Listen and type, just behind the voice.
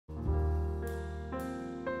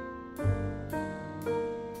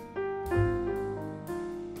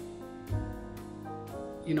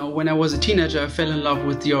when I was a teenager, I fell in love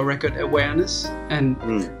with your record Awareness, and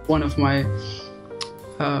one of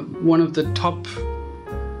the top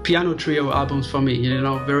piano trio albums for me.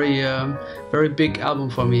 Very big album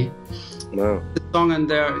for me. Wow. The song on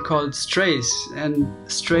there called Strays, and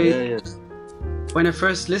Strays. Yeah. When I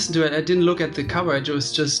first listened to it, I didn't look at the cover.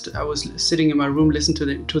 I was sitting in my room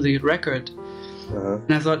listening to the record,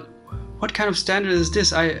 and I thought, what kind of standard is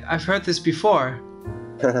this? I've heard this before.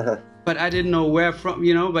 But I didn't know where from,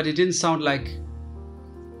 but it didn't sound like.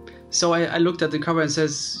 So I looked at the cover and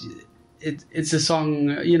says, it's a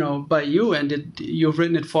song, by you, and you've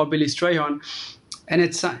written it for Billy Strayhorn. And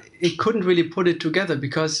it couldn't really put it together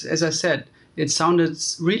because, as I said, it sounded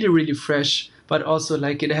really, really fresh, but also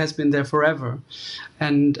like it has been there forever.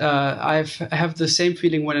 And I have the same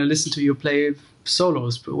feeling when I listen to you play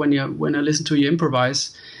solos. But when I listen to you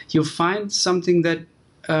improvise, you find something that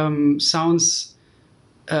sounds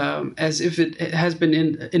as if it has been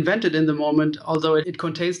invented in the moment, although it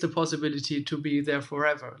contains the possibility to be there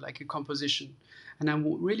forever, like a composition. And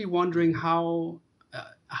I'm really wondering how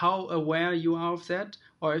aware you are of that,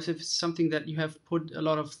 or if it's something that you have put a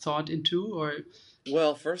lot of thought into, or.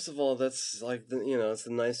 Well, first of all, that's like it's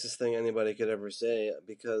the nicest thing anybody could ever say,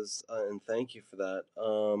 because and thank you for that,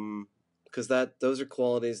 because those are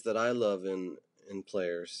qualities that I love in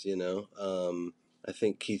players. I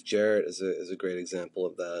think Keith Jarrett is a great example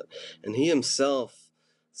of that, and he himself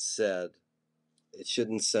said it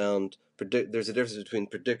shouldn't sound there's a difference between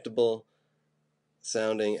predictable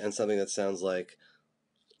sounding and something that sounds like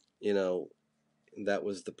that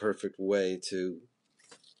was the perfect way to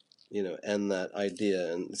end that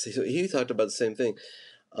idea. And so he talked about the same thing,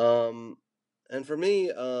 and for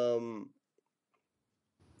me, I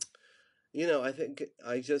think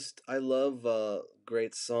I love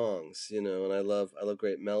great songs, and I love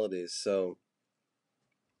great melodies. So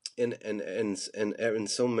in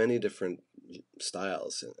so many different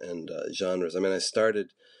styles and genres. I mean, I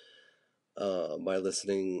started by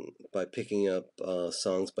picking up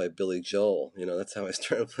songs by Billy Joel. That's how I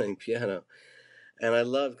started playing piano, and I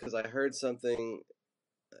loved because I heard something.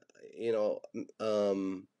 There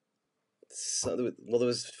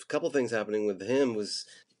was a couple things happening with him.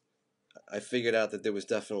 I figured out that there was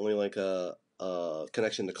definitely like a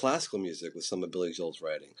connection to classical music with some of Billy Joel's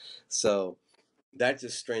writing. So that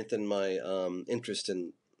just strengthened my interest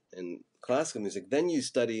in classical music. Then you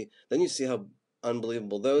see how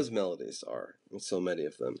unbelievable those melodies are, so many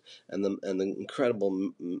of them, and the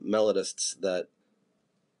incredible melodists that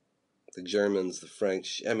the Germans, the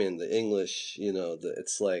French, I mean the English.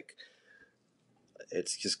 It's like it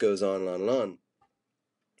just goes on and on and on.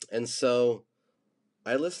 And so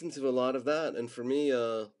I listened to a lot of that, and for me,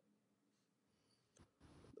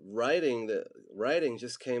 writing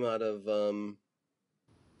just came out of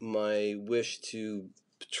my wish to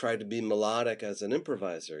try to be melodic as an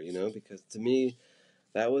improviser, because to me,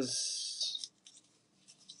 I was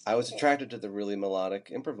attracted to the really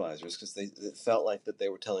melodic improvisers because it felt like that they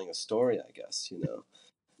were telling a story, I guess,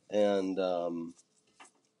 and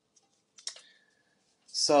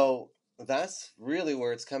so that's really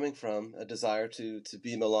where it's coming from, a desire to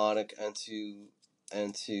be melodic and to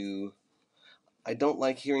I don't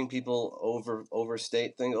like hearing people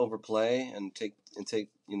overstate things, overplay, and take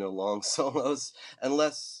long solos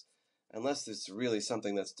unless there's really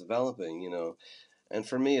something that's developing, And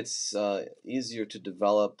for me, it's easier to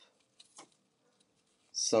develop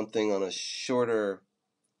something on a shorter,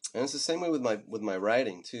 and it's the same way with my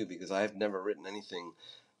writing too, because I've never written anything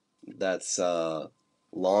that's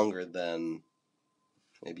longer than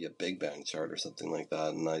maybe a big band chart or something like that,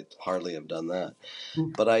 and I hardly have done that.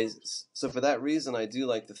 But so for that reason, I do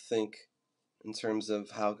like to think in terms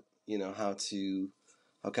of how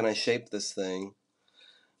can I shape this thing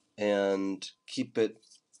and keep it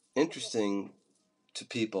interesting to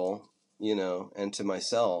people, and to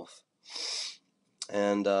myself.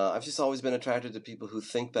 And I've just always been attracted to people who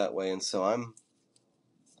think that way, and so I'm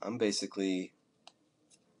basically,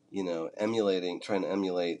 trying to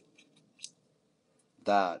emulate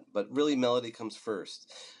that. But really, melody comes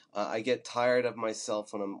first. I get tired of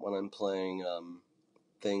myself when I'm playing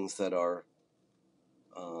things that are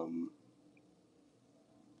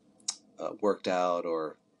worked out,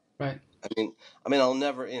 or Right. I mean, I'll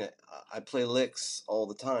never. I play licks all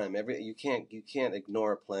the time. You can't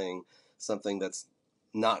ignore playing something that's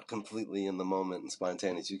not completely in the moment and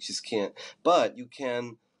spontaneous. You just can't. But you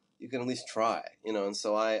can at least try. And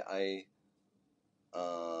so I've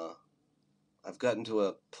gotten to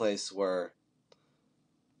a place where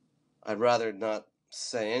I'd rather not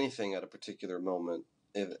say anything at a particular moment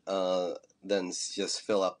than just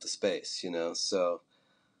fill up the space. So.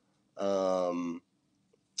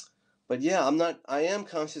 But yeah, I am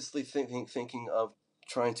consciously thinking of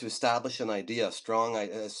trying to establish an idea, as strong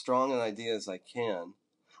an idea as I can.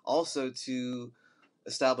 Also to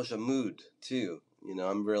establish a mood too.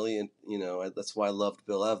 I'm really, that's why I loved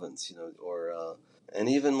Bill Evans, and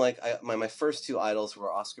even like my first two idols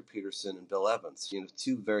were Oscar Peterson and Bill Evans,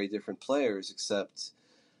 two very different players, except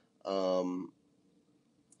I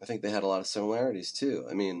think they had a lot of similarities too.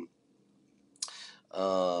 I mean,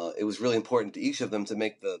 it was really important to each of them to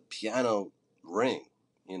make the piano ring,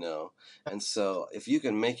 and so if you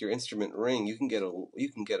can make your instrument ring, you can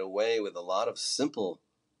get away with a lot of simple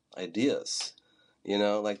ideas,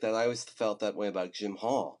 like that. I always felt that way about Jim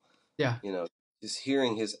Hall. Yeah. Just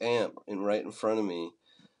hearing his amp right in front of me,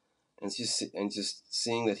 and just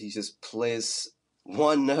seeing that he just plays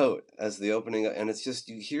one note as the opening, and it's just,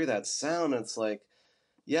 you hear that sound, and it's like,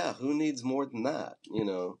 yeah, who needs more than that,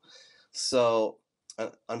 So,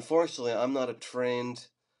 unfortunately, I'm not a trained.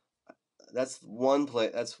 That's one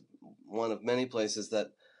of many places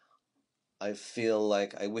that I feel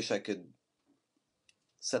like I wish I could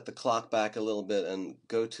set the clock back a little bit and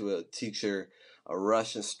go to a teacher, a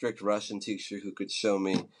strict Russian teacher who could show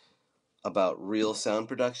me about real sound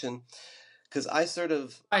production. Because I sort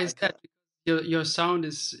of, Why is that? Because your sound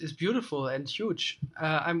is beautiful and huge.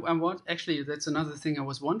 Actually, that's another thing I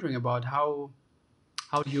was wondering about. How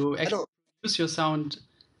do you I actually don't, produce your sound?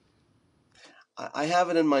 I have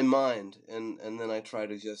it in my mind, and then I try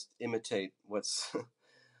to just imitate what's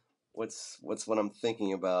what I'm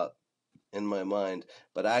thinking about in my mind.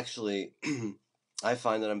 But actually, I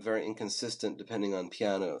find that I'm very inconsistent depending on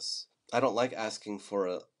pianos. I don't like asking for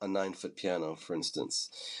a 9-foot piano, for instance.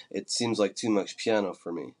 It seems like too much piano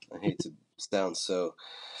for me. I hate to sound so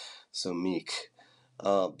meek.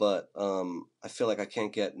 But I feel like I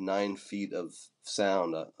can't get 9 feet of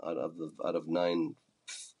sound out of 9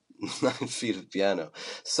 feet of piano.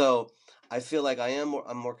 So I feel like I'm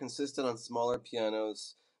more consistent on smaller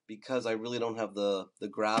pianos because I really don't have the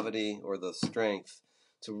gravity or the strength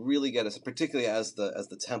to really get us, particularly as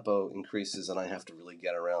the tempo increases and I have to really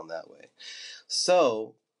get around that way.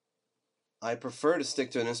 So I prefer to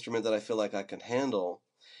stick to an instrument that I feel like I can handle,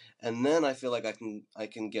 and then I feel like I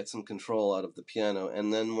can get some control out of the piano.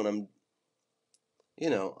 And then when I'm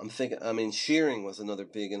thinking, I mean, Shearing was another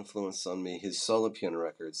big influence on me, his solo piano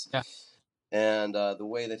records. Yeah. And the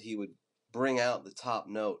way that he would bring out the top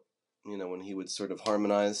note, when he would sort of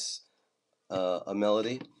harmonize a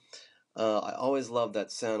melody. I always loved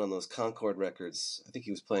that sound on those Concord records. I think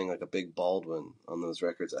he was playing like a big Baldwin on those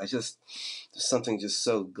records. There's something just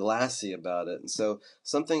so glassy about it. And so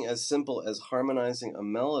something as simple as harmonizing a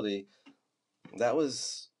melody, that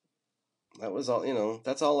was all,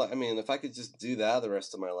 that's all. I mean, if I could just do that the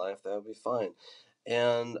rest of my life, that would be fine.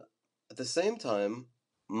 And at the same time,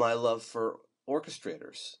 my love for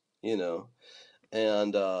orchestrators,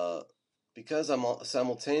 and because I'm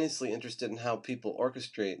simultaneously interested in how people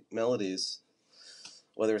orchestrate melodies,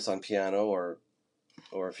 whether it's on piano or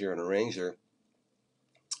if you're an arranger,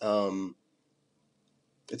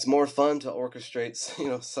 it's more fun to orchestrate,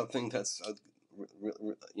 something that's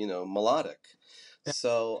melodic. Yeah.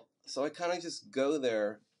 So I kind of just go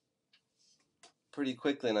there pretty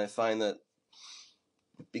quickly, and I find that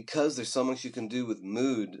because there's so much you can do with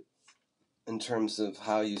mood in terms of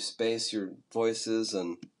how you space your voices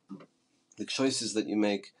and the choices that you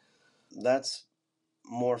make, that's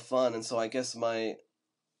more fun. And so I guess my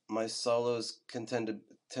solos can tend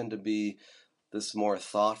to be this more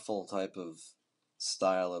thoughtful type of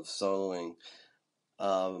style of soloing,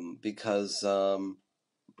 because I'm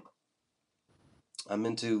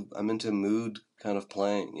into mood kind of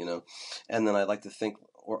playing, and then I like to think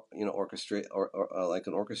orchestrate or like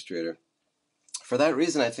an orchestrator. For that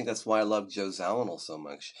reason, I think that's why I love Joe Zawinul so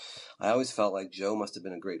much. I always felt like Joe must have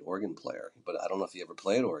been a great organ player, but I don't know if he ever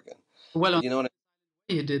played organ. Well, But on you know what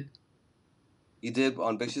he did he did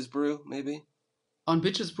on Bitches Brew, maybe? on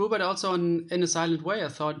Bitches Brew, but also on In a Silent Way. I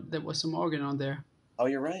thought there was some organ on there. Oh,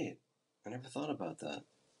 you're right. I never thought about that.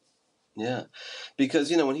 Yeah,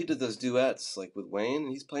 because when he did those duets like with Wayne,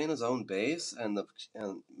 he's playing his own bass, and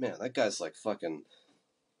man, that guy's like fucking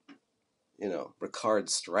Ricard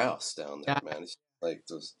Strauss down there, Yeah. man. It's like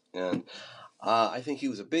those, and I think he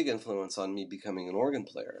was a big influence on me becoming an organ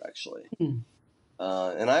player, actually. Hmm.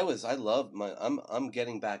 And I'm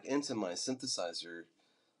getting back into my synthesizer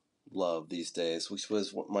love these days, which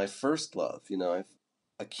was my first love.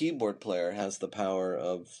 A keyboard player has the power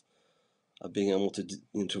of being able to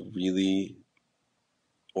to really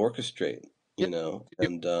orchestrate, Yeah.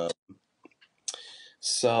 and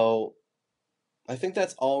so I think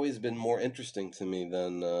that's always been more interesting to me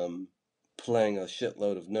than playing a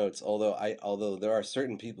shitload of notes. Although there are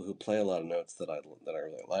certain people who play a lot of notes that I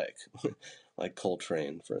really like, like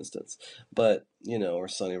Coltrane, for instance. But or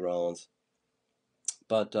Sonny Rollins.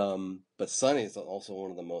 But Sonny is also one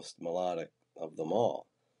of the most melodic of them all.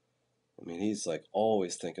 I mean, he's like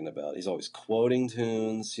always thinking about. He's always quoting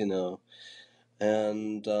tunes, and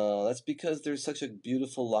that's because there's such a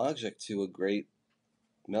beautiful logic to a great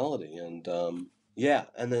melody. And yeah,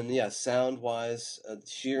 and then sound-wise,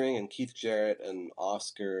 Shearing and Keith Jarrett and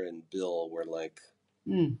Oscar and Bill were like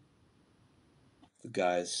the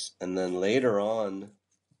guys. And then later on,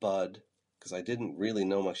 Bud, because I didn't really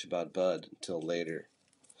know much about Bud until later.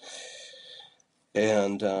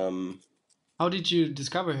 And how did you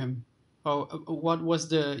discover him? Or what was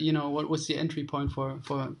the entry point for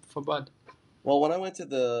Bud? Well, when I went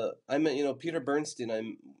to I met Peter Bernstein.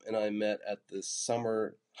 I met at the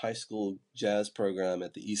summer high school jazz program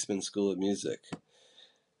at the Eastman School of Music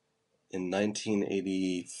in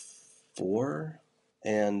 1984,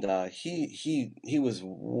 and he was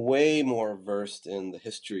way more versed in the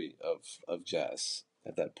history of jazz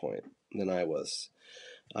at that point than I was.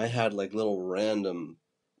 I had like little random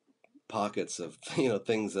pockets of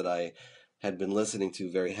things that I had been listening to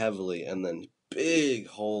very heavily, and then big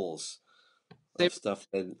holes of stuff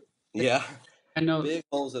that I know. big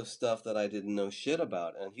holes of stuff that I didn't know shit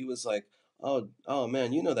about. And he was like, oh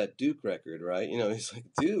man, you know that Duke record, right? He's like,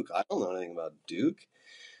 Duke, I don't know anything about Duke.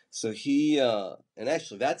 So he and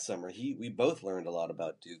actually that summer we both learned a lot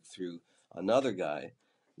about Duke through another guy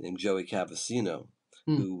named Joey Cavacino,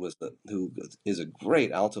 who is a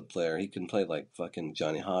great alto player. He can play like fucking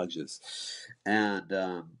Johnny Hodges,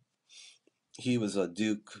 and he was a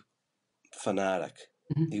Duke fanatic.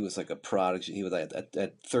 He was like a prodigy. He was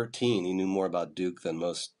at 13. He knew more about Duke than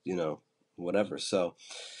most, whatever. So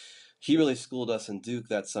he really schooled us in Duke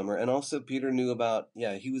that summer. And also Peter knew about.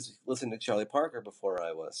 He was listening to Charlie Parker before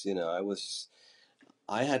I was.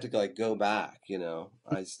 I had to like go back.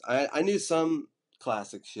 I knew some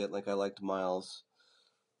classic shit. Like I liked Miles,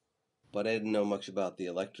 but I didn't know much about the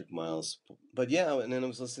Electric Miles. But and then I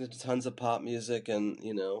was listening to tons of pop music and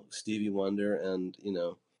Stevie Wonder and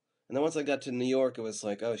And then once I got to New York, it was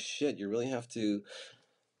like, oh shit, you really have to,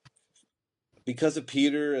 because of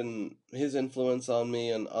Peter and his influence on me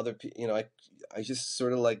and other people, I just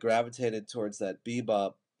sort of like gravitated towards that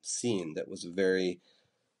bebop scene that was a very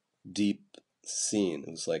deep scene.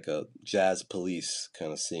 It was like a jazz police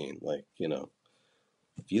kind of scene. Like,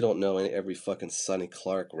 if you don't know every fucking Sonny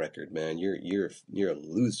Clark record, man, you're a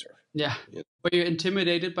loser. Yeah. Were you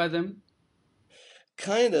intimidated by them?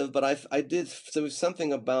 Kind of, but I did. There was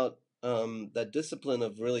something about that discipline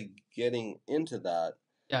of really getting into that.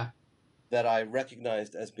 Yeah. That I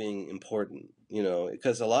recognized as being important,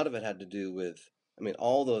 because a lot of it had to do with,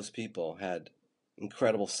 all those people had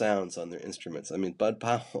incredible sounds on their instruments. Bud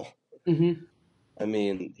Powell,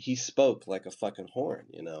 he spoke like a fucking horn,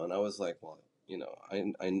 and I was like, well,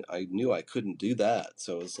 I knew I couldn't do that.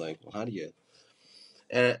 So it was like, well, how do you,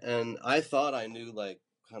 and I thought I knew like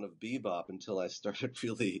kind of bebop until I started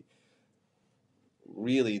really,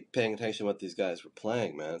 really paying attention to what these guys were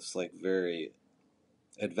playing, man. It's like very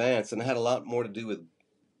advanced, and it had a lot more to do with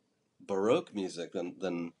Baroque music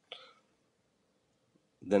than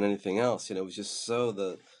anything else. It was just so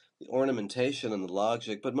the ornamentation and the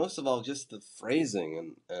logic, but most of all just the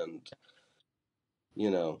phrasing and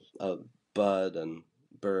Bud and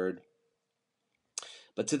Bird.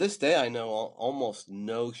 But to this day, I know almost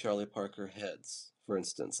no Charlie Parker heads, for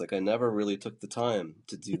instance. Like I never really took the time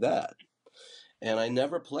to do that, and I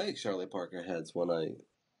never play Charlie Parker heads when I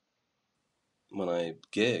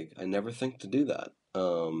gig. I never think to do that.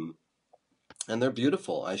 And they're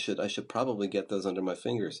beautiful. I should probably get those under my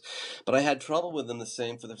fingers, but I had trouble with them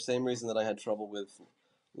for the same reason that I had trouble with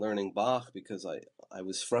learning Bach, because I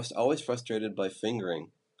was always frustrated by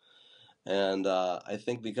fingering, and I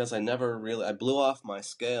think because I blew off my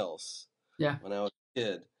scales when I was a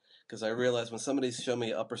kid, because I realized when somebody showed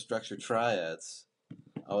me upper structure triads,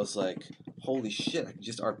 I was like, holy shit, I can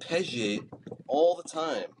just arpeggiate all the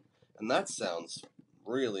time, and that sounds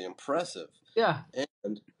really impressive. Yeah.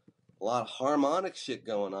 And a lot of harmonic shit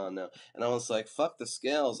going on now, and I was like, "Fuck the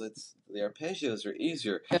scales! The arpeggios are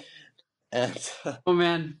easier." And oh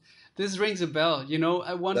man, this rings a bell.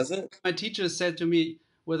 Does it? My teacher said to me,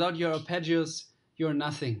 "Without your arpeggios, you're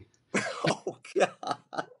nothing." Oh god,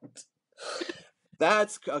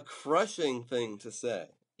 that's a crushing thing to say.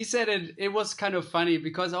 He said it. It was kind of funny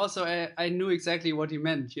because also I knew exactly what he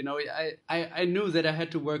meant. I knew that I had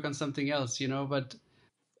to work on something else. But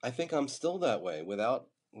I think I'm still that way.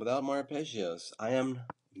 Without my arpeggios, I am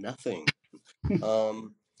nothing.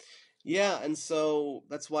 Yeah, and so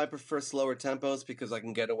that's why I prefer slower tempos, because I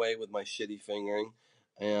can get away with my shitty fingering.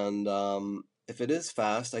 And if it is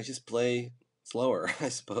fast, I just play slower, I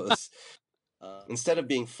suppose. Instead of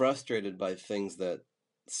being frustrated by things that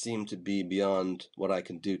seem to be beyond what I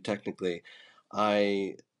can do technically,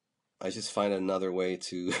 I I just find another way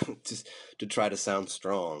to just to try to sound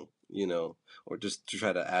strong, or just to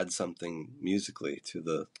try to add something musically to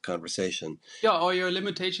the conversation. Yeah, or your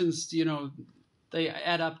limitations, they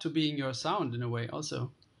add up to being your sound in a way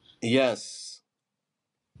also. Yes,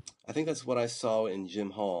 I think that's what I saw in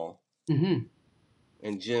Jim Hall. Mm-hmm.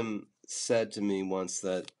 And Jim said to me once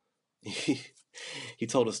that he he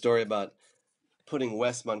told a story about putting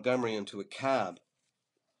Wes Montgomery into a cab,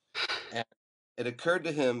 and it occurred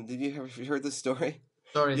to him. Did you have you heard this story?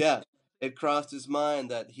 Sorry. Yeah, it crossed his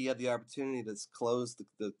mind that he had the opportunity to close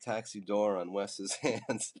the taxi door on Wes's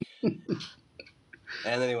hands, and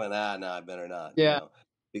then he went, no, I better not. Yeah.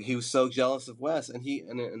 He was so jealous of Wes, and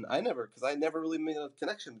I never, because I never really made a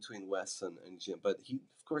connection between Wes and Jim, but he,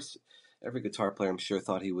 of course, every guitar player I'm sure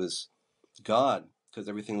thought he was God, because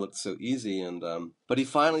everything looked so easy. And but he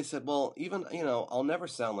finally said, well, even I'll never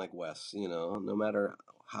sound like Wes, no matter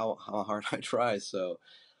how hard I try. So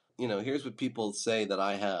here's what people say that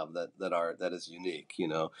I have that is unique,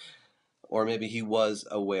 or maybe he was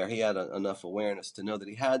aware, he had enough awareness to know that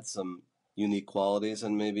he had some unique qualities,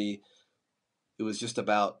 and maybe it was just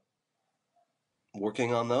about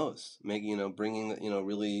working on those, making bringing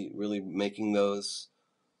really making those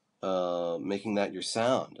making that your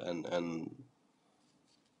sound, and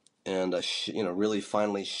really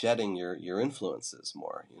finally shedding your influences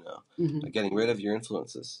more, Mm-hmm. getting rid of your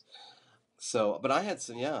influences. So, but I had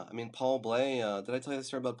some, yeah. I mean, Paul Bley. Did I tell you the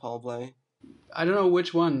story about Paul Bley? I don't know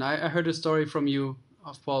which one. I heard a story from you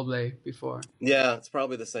of Paul Bley before. Yeah, it's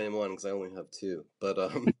probably the same one because I only have two. But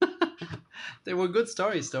They were good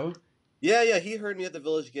stories, though. yeah. He heard me at the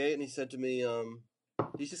Village Gate, and he said to me,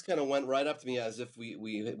 he just kind of went right up to me as if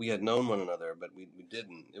we had known one another, but we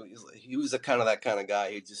didn't. He was that kind of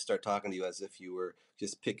guy. He'd just start talking to you as if you were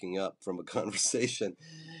just picking up from a conversation,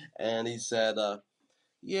 and he said,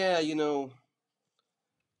 "Yeah, you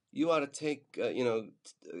ought to take,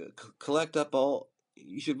 collect up all.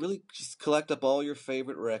 You should really just collect up all your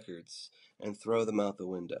favorite records and throw them out the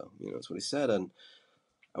window." That's what he said, and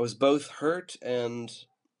I was both hurt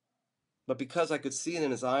but because I could see it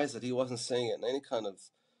in his eyes that he wasn't saying it in any kind of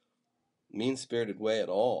mean-spirited way at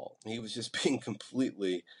all. He was just being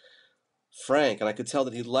completely frank, and I could tell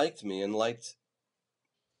that he liked me and liked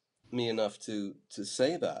me enough to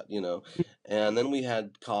say that. And then we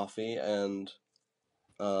had coffee, and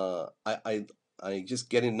I just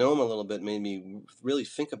getting to know him a little bit made me really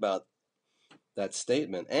think about that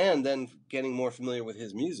statement, and then getting more familiar with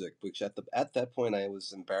his music, which at that point I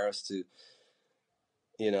was embarrassed to,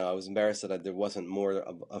 I was embarrassed that there wasn't more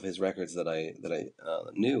of his records that I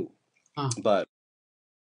knew. Ah. But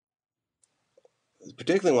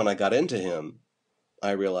particularly when I got into him,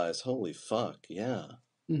 I realized, holy fuck, yeah,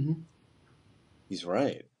 Mm-hmm. he's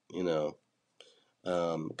right,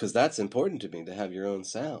 because that's important to me, to have your own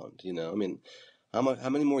sound. I mean, how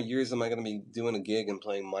many more years am I going to be doing a gig and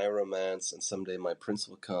playing My Romance, and someday My Prince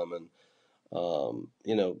will come, and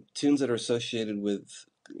tunes that are associated with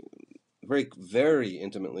very, very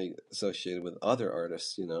intimately associated with other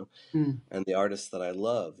artists, Mm. and the artists that I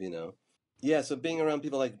love. Yeah, so being around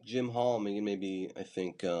people like Jim Hall, maybe I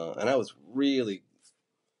think, and I was really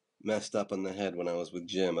messed up in the head when I was with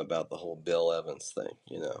Jim about the whole Bill Evans thing.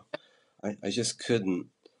 I just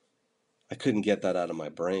I couldn't get that out of my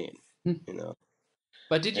brain, Mm. you know.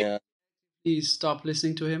 But did And you stop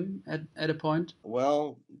listening to him at a point?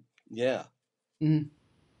 well, yeah. Mm.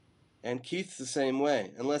 And Keith's the same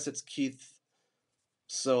way, unless it's Keith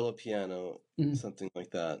solo piano, Mm. something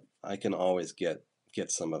like that. I can always get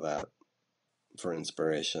some of that for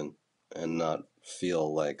inspiration and not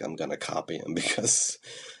feel like I'm gonna copy him because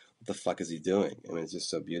what the fuck is he doing? I mean, it's just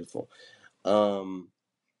so beautiful. Um,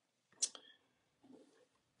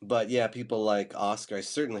 but yeah, people like Oscar. I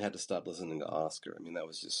certainly had to stop listening to Oscar. I mean, that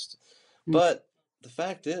was just. Mm. But the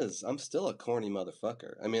fact is, I'm still a corny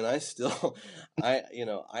motherfucker. I mean, I still, I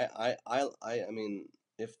mean,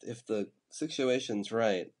 if the situation's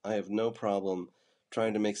right, I have no problem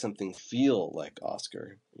trying to make something feel like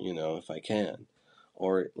Oscar. If I can,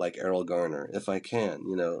 or like Errol Garner, if I can.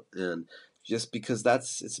 And just because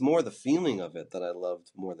it's more the feeling of it that I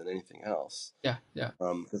loved more than anything else. Yeah, yeah.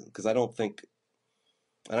 Because I don't think.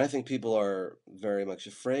 And I think people are very much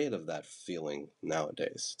afraid of that feeling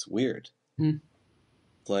nowadays. It's weird. Mm.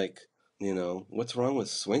 It's like, what's wrong with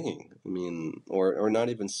swinging? I mean, or not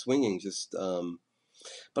even swinging, just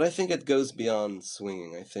But I think it goes beyond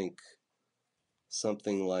swinging. I think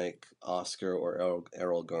something like Oscar or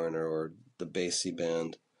Errol Garner or the Basie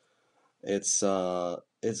Band, it's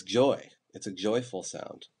joy. It's a joyful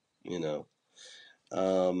sound, you know.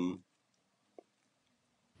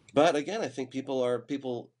 But again, I think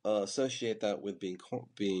people associate that with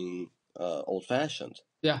being old fashioned,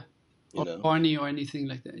 Yeah. you Or know. corny or anything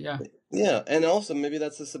like that. Yeah. Yeah, and also maybe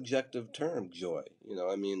that's a subjective term, joy. You know,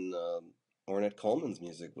 I mean, Ornette Coleman's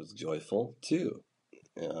music was joyful too.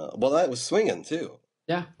 Well, that was swinging too.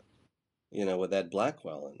 Yeah. You know, with Ed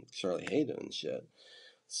Blackwell and Charlie Hayden and shit.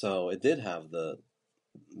 So it did have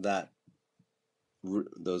that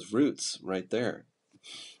those roots right there.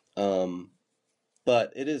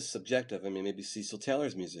 But it is subjective. I mean, maybe Cecil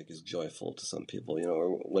Taylor's music is joyful to some people, you know, or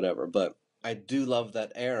whatever. But I do love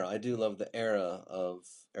that era. I do love the era of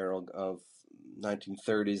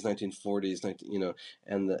 1930s, 1940s, you know,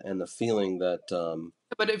 and the feeling that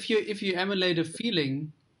But if you emulate a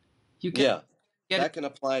feeling, you can yeah, get that can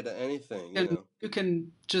apply to anything, you know. you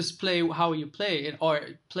can just play how you play it or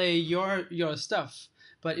play your stuff.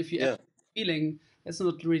 But if you emulate Yeah, a feeling, that's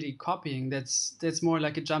not really copying. That's more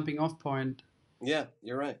like a jumping off point. yeah,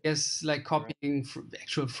 you're right. Yes, like You're right. copying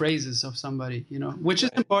actual phrases of somebody, you know, which is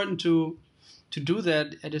Right. important to do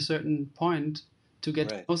that at a certain point to get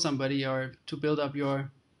to Right. know somebody or to build up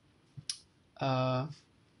your uh,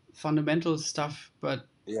 fundamental stuff. But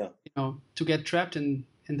Yeah. you know, to get trapped in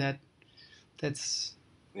that, that's.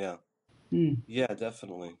 Yeah. Hmm. Yeah,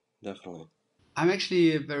 definitely. Definitely. I'm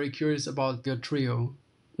actually very curious about your trio,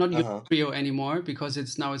 not your Uh-huh. trio anymore because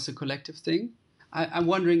it's a collective thing. I'm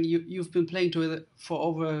wondering you've been playing to it for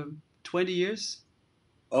over 20 years.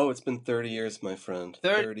 Oh, it's been 30 years, my friend.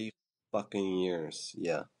 30. 30 fucking years.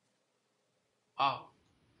 Yeah. Wow.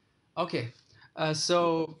 Okay.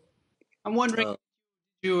 So I'm wondering, Uh,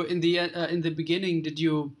 you in the beginning, did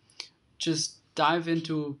you just dive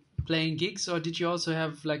into playing gigs, or did you also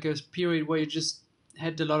have like a period where you just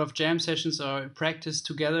had a lot of jam sessions or practice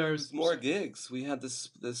together? it was more gigs. We had this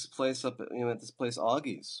place up, you know, at this place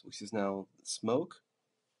Augie's, which is now Smoke,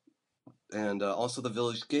 and also the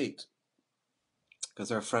Village Gate,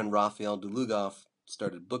 because our friend Raphael Dulugoff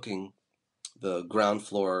started booking the ground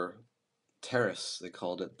floor terrace, they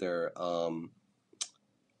called it there,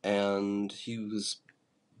 and he was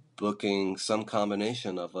booking some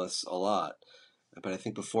combination of us a lot. But I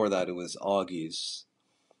think before that it was Augie's,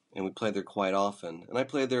 and we played there quite often. And I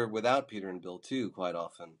played there without Peter and Bill too, quite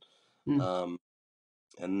often. Mm. Um,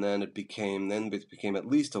 and then it became at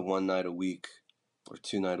least a one night a week or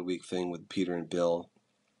two night a week thing with Peter and Bill.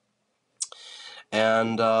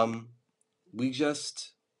 And we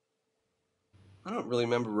just I don't really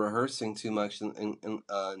remember rehearsing too much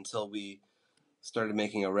until we started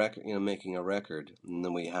making a record, and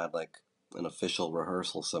then we had like an official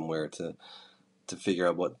rehearsal somewhere to figure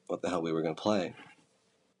out what the hell we were going to play.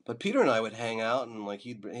 But Peter and I would hang out and like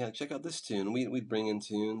check out this tune. We'd bring in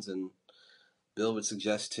tunes and Bill would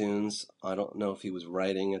suggest tunes. I don't know if he was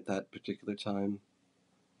writing at that particular time.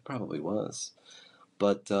 Probably was.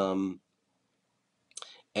 But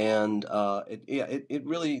it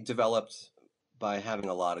really developed by having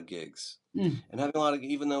a lot of gigs. Mm. And having a lot of,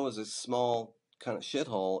 even though it was a small kind of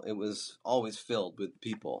shithole, it was always filled with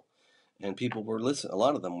people. And people were listening. A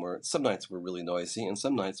lot of them were, some nights were really noisy, and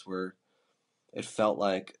some nights it felt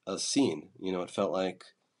like a scene. You know, it felt like,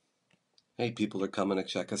 hey, people are coming to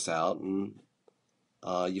check us out. And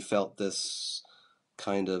you felt this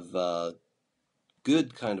kind of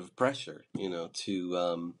good kind of pressure, you know,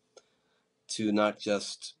 to not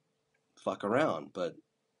just fuck around, but,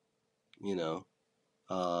 you know,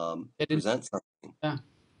 Get in- present something, yeah.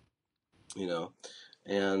 you know.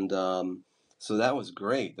 And so that was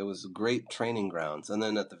great. There was great training grounds. And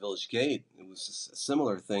then at the Village Gate, it was a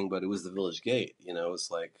similar thing, but it was the Village Gate. You know,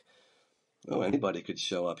 it's like, oh, anybody could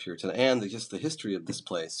show up here tonight. And just the history of this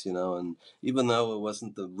place, you know. And even though it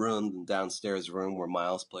wasn't the room, the downstairs room where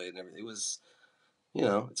Miles played and everything, it was, you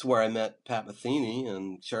know, it's where I met Pat Metheny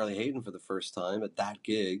and Charlie Hayden for the first time at that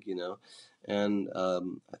gig, you know. And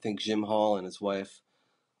I think Jim Hall and his wife,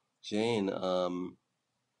 Jane,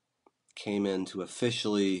 came in to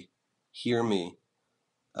officially hear me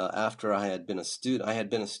after I had been a student. I had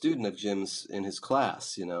been a student of Jim's in his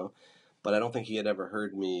class, you know, but I don't think he had ever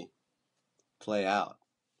heard me play out.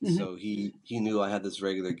 Mhm. So he knew I had this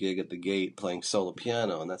regular gig at the Gate playing solo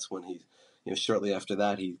piano, and that's when he, you know, shortly after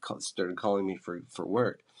that he started calling me for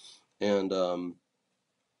work, and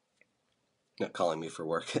not calling me for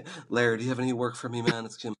work. Larry, do you have any work for me, man?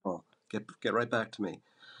 It's Jim Hall. Get right back to me.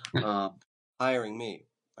 Uh, Hiring me.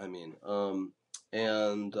 I mean,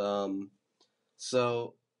 and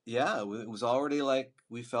so yeah, it was already like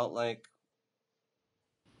we felt like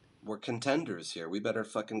we're contenders here. We better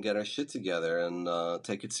fucking get our shit together and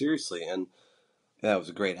take it seriously. And yeah, it was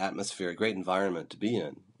a great atmosphere, a great environment to be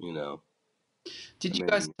in. I Did you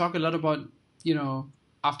guys mean, talk a lot about,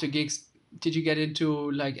 after gigs? Did you get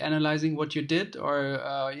into like analyzing what you did, or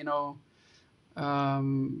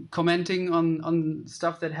commenting on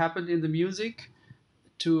stuff that happened in the music?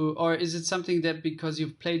 Or is it something that because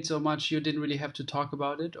you've played so much, you didn't really have to talk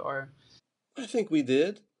about it? Or I think we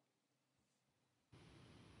did,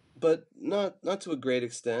 but not to a great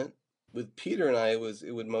extent. With Peter and I,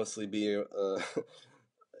 it would mostly be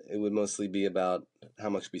it would mostly be about how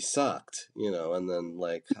much we sucked, and then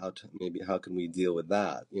like maybe how can we deal with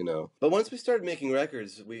that. But once we started making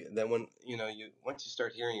records, when you once you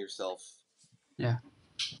start hearing yourself yeah,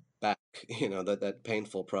 back, that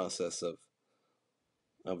painful process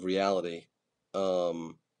of reality,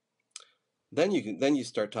 um, then you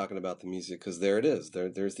start talking about the music because there it is,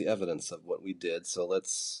 there's the evidence of what we did. So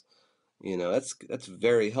let's that's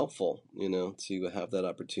very helpful, to have that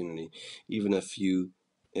opportunity, even if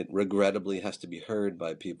it regrettably has to be heard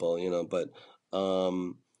by people,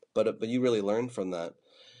 but you really learn from that.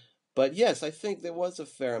 But yes, I think there was a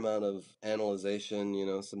fair amount of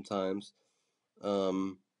analyzation, sometimes,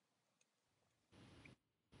 um,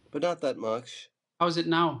 but not that much. how's it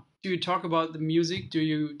now? Do you talk about the music? Do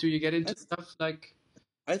you get into That's, stuff like?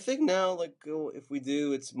 I think now, like, if we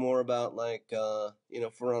do, it's more about like,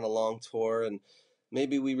 if we're on a long tour and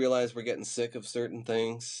maybe we realize we're getting sick of certain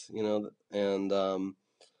things, and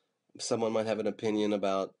someone might have an opinion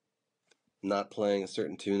about not playing a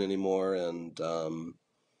certain tune anymore, and um,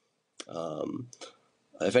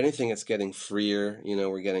 if anything, it's getting freer.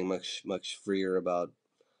 We're getting much freer about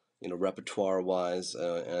repertoire wise,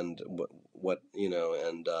 and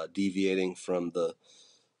and deviating from the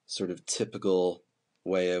sort of typical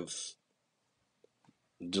way of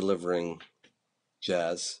delivering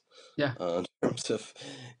jazz, Yeah. in terms of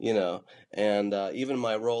and even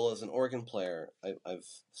my role as an organ player, I've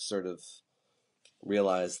sort of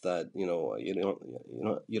realized that you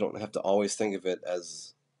don't have to always think of it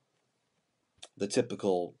as the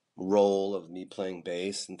typical role of me playing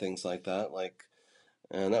bass and things like that. Like,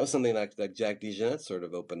 and that was something that Jack DeJohnette sort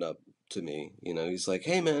of opened up to me. He's like,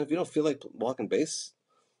 "Hey man, if you don't feel like walking bass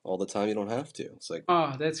all the time, you don't have to." It's like,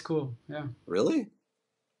 Oh, that's cool. Yeah. really?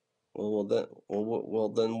 Well,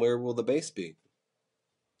 then where will the bass be?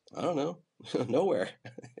 I don't know, nowhere.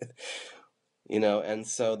 And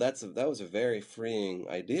so that was a very freeing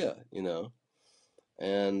idea.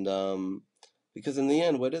 And because in the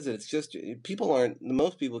end, what is it? It's just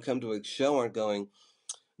most people who come to a show aren't going,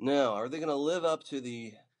 no, are they going to live up to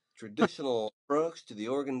the traditional approach to the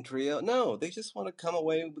organ trio? No, they just want to come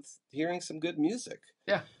away with hearing some good music.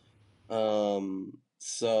 Yeah.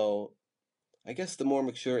 So I guess the more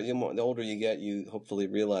mature, the older you get, you hopefully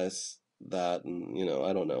realize that, and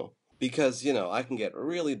I don't know, because I can get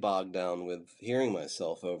really bogged down with hearing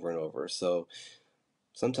myself over and over. So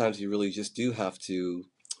sometimes you really just do have to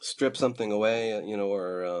strip something away,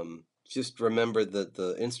 or just remember that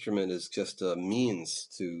the instrument is just a means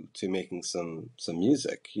to making some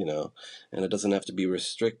music, and it doesn't have to be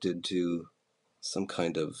restricted to some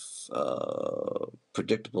kind of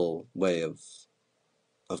predictable way of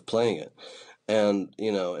playing it. And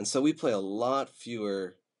so we play a lot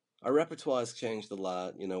fewer. Our repertoire has changed a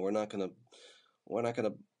lot. We're not gonna I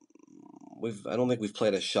don't think we've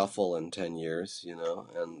played a shuffle in 10 years,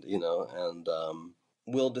 and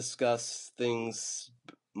we'll discuss things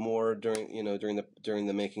more during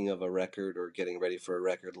the making of a record or getting ready for a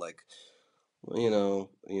record, like,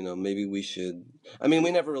 maybe we should. I mean,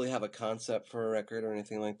 we never really have a concept for a record or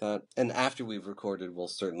anything like that. And after we've recorded, we'll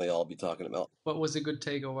certainly all be talking about, What was a good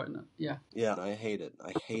take or whatnot? Yeah. yeah, I hate it.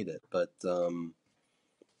 I hate it, but you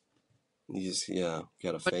just, yeah,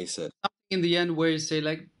 gotta But face it. in the end, where you say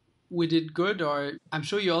like, we did good, or I'm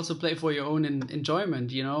sure you also play for your own enjoyment,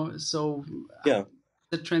 So Yeah.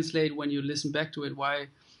 does it translate when you listen back to it?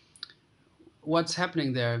 What's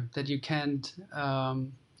happening there that you can't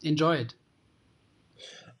enjoy it?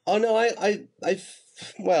 Oh no,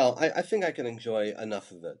 well, I think I can enjoy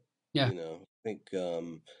enough of it. Yeah. I think,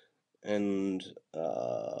 and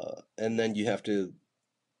then you have to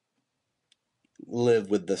live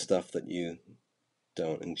with the stuff that you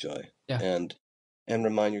don't enjoy, Yeah. and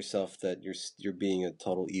remind yourself that you're being a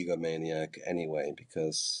total egomaniac anyway,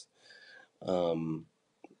 because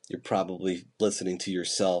you're probably listening to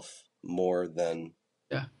yourself more than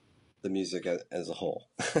Yeah. the music as a whole.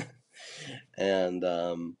 and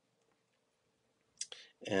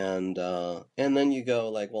and then you go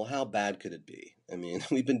like, well, how bad could it be? I mean,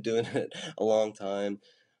 we've been doing it a long time.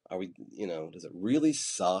 Are we, does it really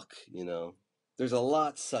suck? There's a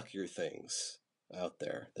lot suckier things out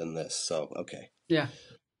there than this. So, okay. Yeah.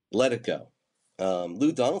 Let it go.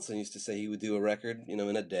 Lou Donaldson used to say he would do a record, in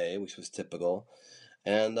a day, which was typical.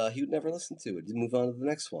 And he would never listen to it. He'd move on to the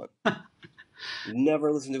next one. He'd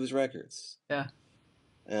never listen to his records. Yeah.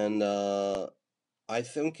 And I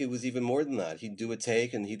think it was even more than that. He'd do a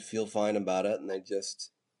take and he'd feel fine about it, and they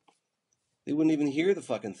wouldn't even hear the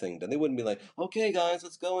fucking thing. Then they wouldn't be like, okay, guys,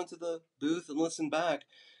 let's go into the booth and listen back.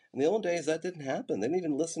 In the old days, that didn't happen. They didn't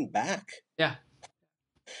even listen back. Yeah.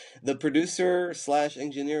 The producer /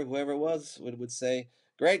 engineer, whoever it was, would say,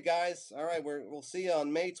 great, guys. All right, we'll see you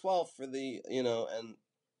on May 12th for the, and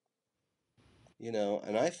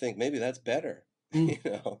I think maybe that's better. You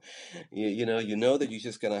know that you're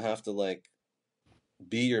just going to have to, like,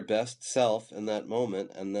 be your best self in that moment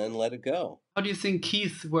and then let it go. How do you think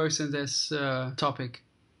Keith works in this topic?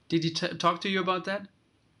 Did he talk to you about that?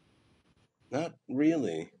 Not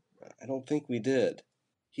really. I don't think we did.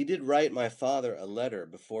 He did write my father a letter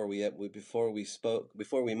before we met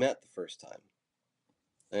the first time.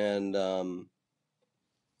 And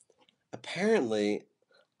apparently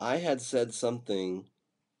I had said something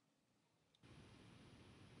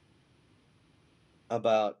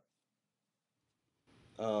about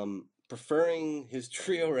preferring his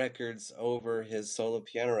trio records over his solo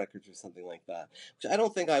piano records or something like that. Which I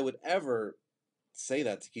don't think I would ever say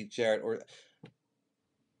that to Keith Jarrett, or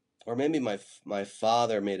maybe my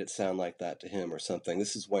father made it sound like that to him or something.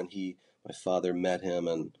 This is when my father met him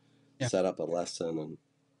and set up a lesson,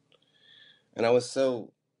 and I was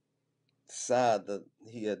so sad that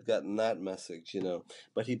he had gotten that message,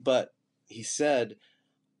 But he said,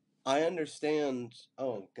 I understand.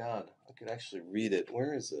 Oh God, I could actually read it.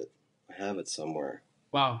 Where is it? I have it somewhere.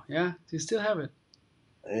 Wow. Yeah. Do you still have it?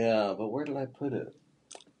 Yeah, but where did I put it?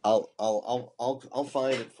 I'll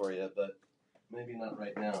find it for you, but maybe not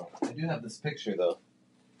right now. I do have this picture though.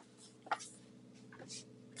 Let's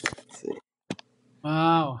see.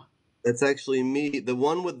 Wow. That's actually me. The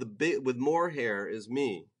one with more hair is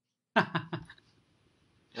me. And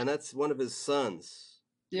that's one of his sons.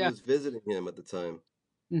 Yeah. He was visiting him at the time.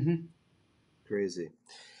 Mm-hmm. Crazy.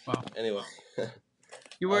 Wow. Anyway.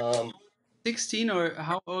 You were 16, or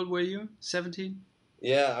how old were you? 17?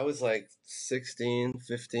 Yeah, I was like 16,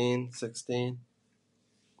 15, 16.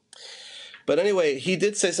 But anyway, he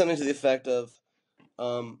did say something to the effect of,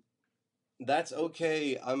 that's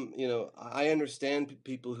okay. I understand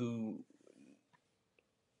people who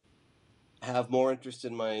have more interest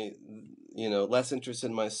in my, less interest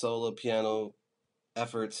in my solo piano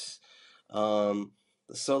efforts.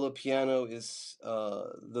 The solo piano is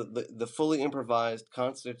the fully improvised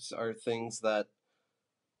concerts are things that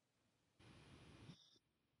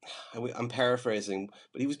I'm paraphrasing,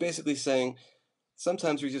 but he was basically saying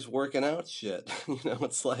sometimes you're just working out shit.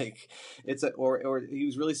 It's like or he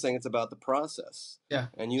was really saying it's about the process. Yeah.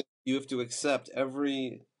 And you have to accept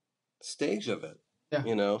every stage of it.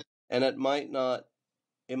 Yeah. And it might not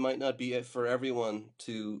be it for everyone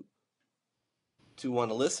to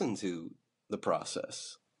want to listen to the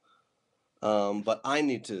process. But I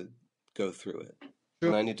need to go through it. Sure.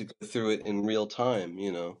 And I need to go through it in real time,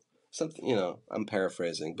 Something, I'm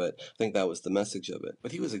paraphrasing, but I think that was the message of it.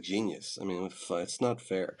 But he was a genius. I mean, it's not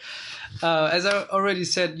fair. As I already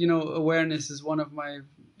said, Awareness is one of my,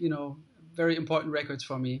 very important records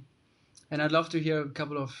for me. And I'd love to hear a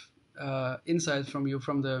couple of insights from you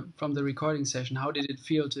from the recording session. How did it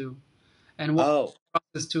feel and what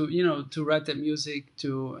process to write that music,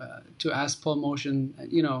 to ask Paul Motion,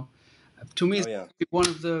 to me, it's one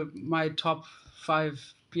of my top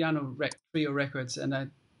 5 piano trio records, and I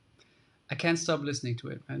can't stop listening to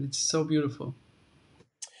it, man. It's so beautiful.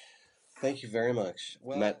 Thank you very much.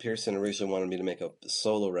 Well, Matt Pearson originally wanted me to make a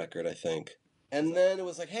solo record, I think. And then it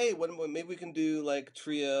was like, hey, maybe we can do like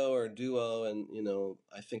trio or duo. And,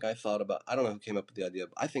 I think I don't know who came up with the idea.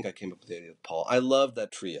 I think I came up with the idea of Paul. I love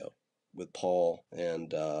that trio with Paul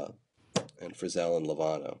and Frizzell and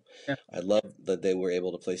Lovano. Yeah. I love that they were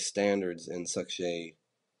able to play standards in such a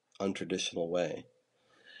untraditional way.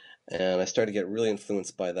 And I started to get really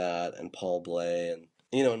influenced by that and Paul Bley,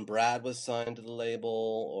 and Brad was signed to the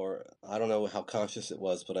label, or I don't know how conscious it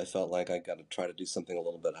was, but I felt like I got to try to do something a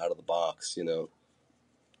little bit out of the box,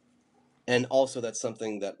 And also that's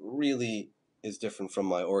something that really is different from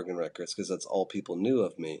my organ records, because that's all people knew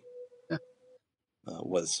of me. Yeah.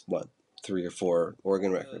 Was 3 or 4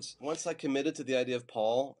 organ records. Once I committed to the idea of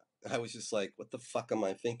Paul, I was just like, what the fuck am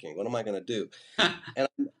I thinking? What am I going to do? And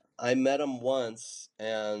I met him once,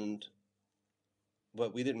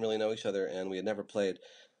 but we didn't really know each other, and we had never played.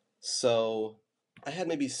 So I had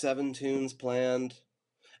maybe 7 tunes planned,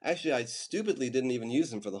 Actually, I stupidly didn't even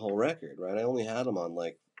use him for the whole record, right? I only had him on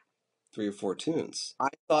like 3 or 4 tunes. I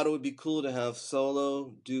thought it would be cool to have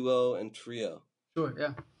solo, duo, and trio. Sure,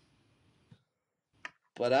 yeah.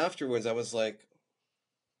 But afterwards, I was like,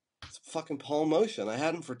 it's fucking Paul Motion. I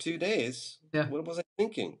had him for 2 days. Yeah. What was I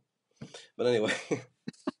thinking? But anyway,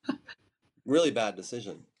 really bad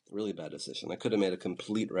decision. Really bad decision. I could have made a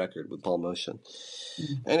complete record with Paul Motion.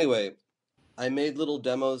 Anyway, I made little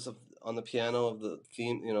demos on the piano of the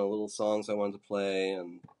theme, little songs I wanted to play,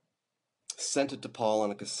 and sent it to Paul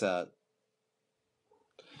on a cassette.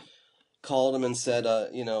 Called him and said,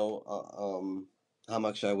 how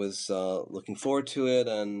much I was looking forward to it,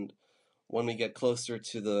 and when we get closer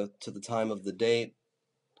to the time of the date,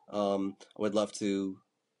 I would love to,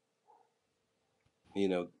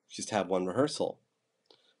 just have one rehearsal.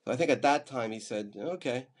 So I think at that time he said,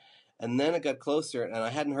 okay. And then it got closer, and I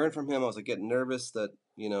hadn't heard from him. I was like getting nervous that,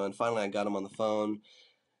 and finally I got him on the phone,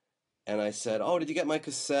 and I said, oh, did you get my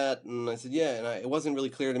cassette? And I said, yeah. And it wasn't really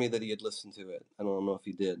clear to me that he had listened to it. I don't know if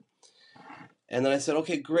he did. And then I said,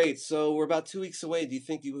 okay, great. So we're about 2 weeks away. Do you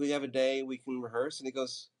think we have a day we can rehearse? And he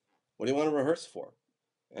goes, what do you want to rehearse for?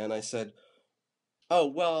 And I said, oh,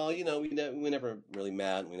 well, we never really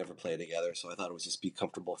met. We never played together. So I thought it would just be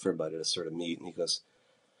comfortable for everybody to sort of meet. And he goes,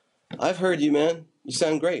 I've heard you, man. You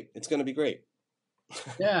sound great. It's going to be great.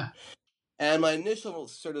 Yeah. And my initial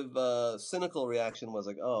sort of cynical reaction was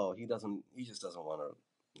like, oh, he just doesn't want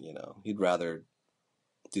to, he'd rather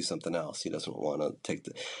do something else. He doesn't want to take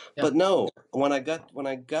the. Yeah. But no, when I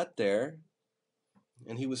got there,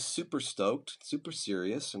 and he was super stoked, super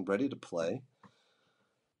serious, and ready to play.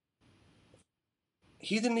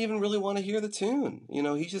 He didn't even really want to hear the tune.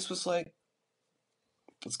 He just was like,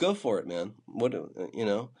 let's go for it, man.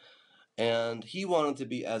 And he wanted to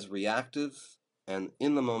be as reactive and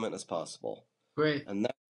in the moment as possible. Great. And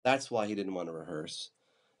that's why he didn't want to rehearse.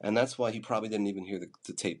 And that's why he probably didn't even hear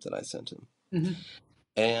the tape that I sent him. Mm-hmm.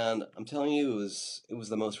 And I'm telling you, it was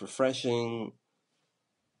the most refreshing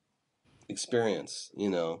experience,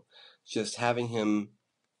 just having him.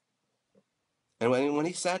 And when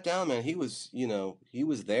he sat down, man, he was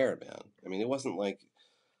there, man. I mean, it wasn't like,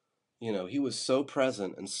 he was so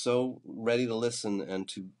present and so ready to listen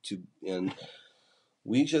and and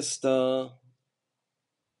we just, it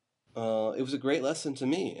was a great lesson to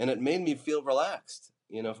me, and it made me feel relaxed.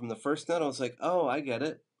 From the first note, I was like, oh, I get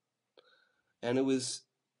it. And it was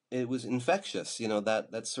infectious.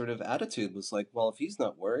 That sort of attitude was like, well, if he's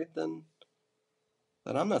not worried, then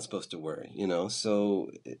I'm not supposed to worry, so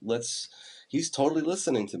he's totally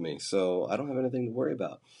listening to me, so I don't have anything to worry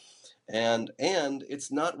about. And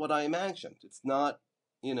it's not what I imagined. It's not,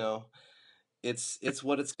 it's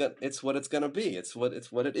what it's going to be. It's what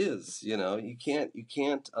it is. You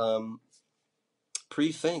can't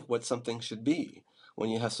pre-think what something should be when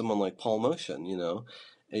you have someone like Paul Motion,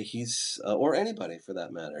 he's or anybody for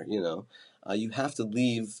that matter, you have to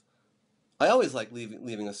leave. I always like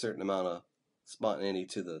leaving a certain amount of spontaneity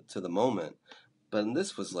to the moment, but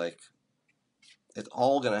this was like, it's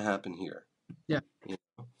all going to happen here. Yeah.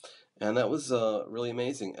 And that was really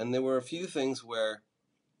amazing. And there were a few things where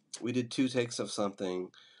we did 2 takes of something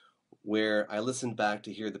where I listened back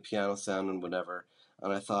to hear the piano sound and whatever,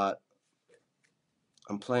 and I thought,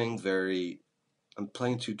 I'm playing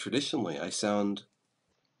too traditionally. I sound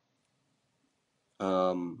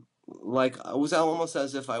like it was almost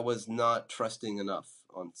as if I was not trusting enough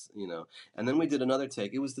on, And then we did another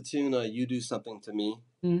take. It was the tune "You Do Something to Me,"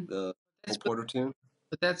 the Cole Porter tune.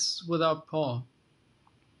 But that's without Paul.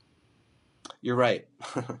 You're right.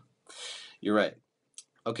 You're right.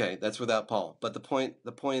 Okay, that's without Paul. But the point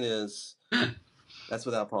is, that's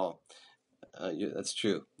without Paul. That's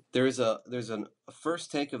true. There's a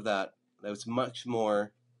first take of that was much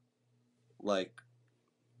more like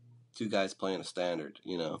 2 guys playing a standard,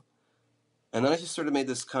 And then I just sort of made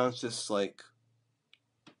this conscious like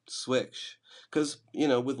switch, because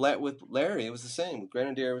with Larry it was the same. With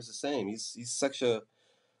Grenadier it was the same. He's such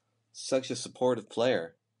a supportive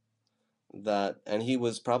player and he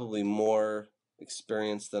was probably more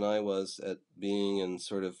experienced than I was at being in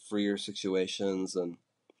sort of freer situations. And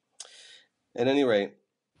at any rate,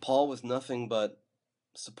 Paul was nothing but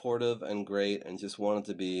supportive and great and just wanted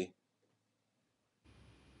to be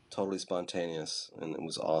totally spontaneous, and it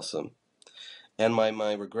was awesome. And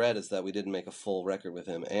my regret is that we didn't make a full record with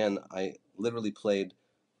him, and I literally played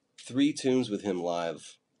 3 tunes with him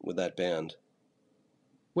live with that band.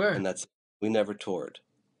 Where? And we never toured.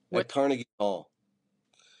 At Carnegie Hall.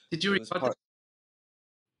 Did you record it?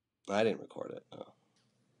 I didn't record it, no.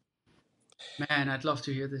 Man, I'd love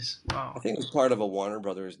to hear this. I Wow. think it was part of a Warner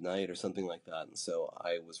Brothers night or something like that, and so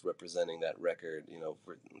I was representing that record,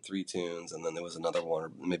 for 3 tunes, and then there was another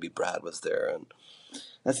Warner, maybe Brad was there, and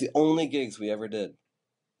that's the only gigs we ever did.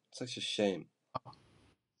 Such a shame.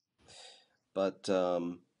 But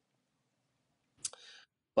I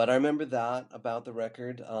remember that about the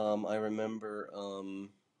record. I remember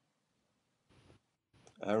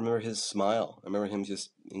his smile. I remember him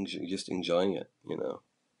just enjoying it,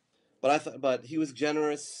 But but he was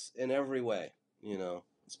generous in every way,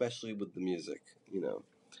 especially with the music,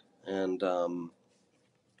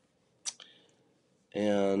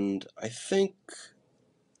 and I think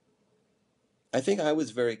I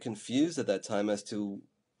was very confused at that time as to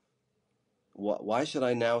why should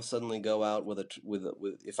I now suddenly go out with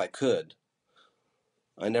if I could.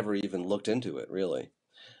 I never even looked into it really,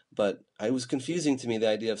 but it was confusing to me, the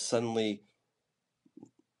idea of suddenly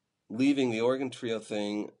leaving the organ trio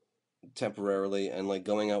thing temporarily and like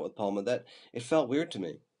going out with Palma. That it felt weird to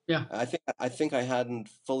me. Yeah. I think I hadn't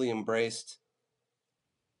fully embraced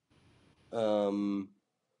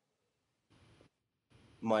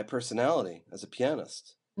my personality as a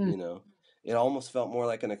pianist. It almost felt more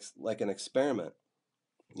like an experiment.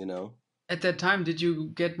 You know. At that time, did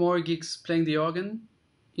you get more gigs playing the organ?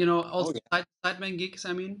 Oh Also yeah. sideman gigs,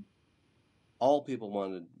 I mean? All people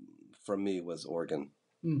wanted from me was organ.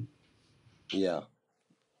 Mm. Yeah.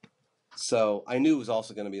 So I knew it was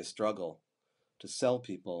also going to be a struggle to sell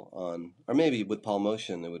people on, or maybe with Paul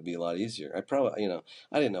Motion, it would be a lot easier. I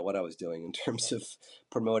didn't know what I was doing in terms of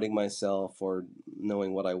promoting myself or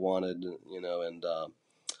knowing what I wanted, and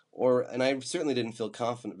I certainly didn't feel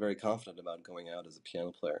very confident about going out as a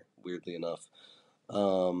piano player, weirdly enough.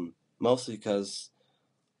 Mostly because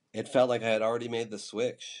it felt like I had already made the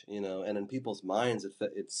switch, and in people's minds,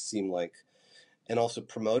 it seemed like, and also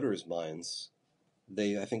promoters' minds,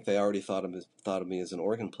 I think they already thought of me as an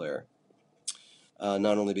organ player.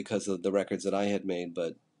 Not only because of the records that I had made,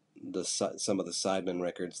 but some of the sidemen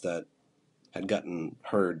records that had gotten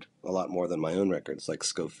heard a lot more than my own records, like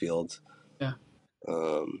Scofield. Yeah.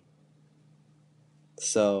 Um,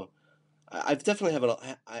 so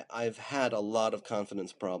I've had a lot of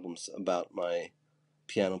confidence problems about my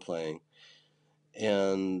piano playing,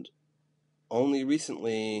 and only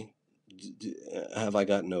recently have I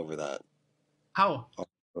gotten over that. How?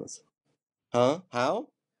 Huh? How?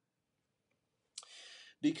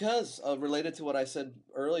 Because related to what I said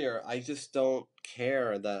earlier, I just don't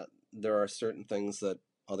care that there are certain things that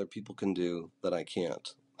other people can do that I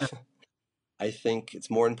can't. Yeah. I think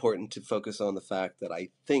it's more important to focus on the fact that I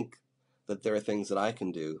think that there are things that I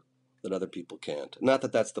can do that other people can't. Not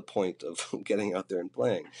that that's the point of getting out there and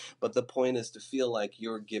playing, but the point is to feel like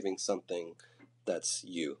you're giving something that's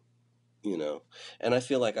you. And I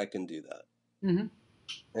feel like I can do that.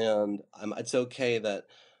 Mm-hmm. And it's okay that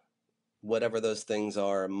whatever those things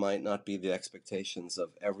are might not be the expectations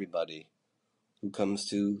of everybody who comes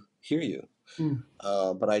to hear you. Mm.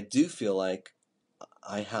 But I do feel like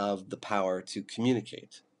I have the power to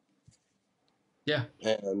communicate. Yeah.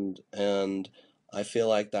 And I feel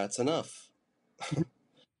like that's enough.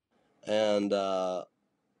 And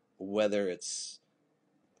whether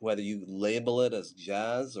you label it as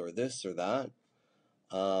jazz or this or that,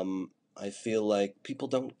 I feel like people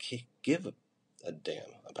don't give a damn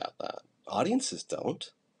about that. Audiences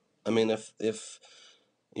don't. I mean, if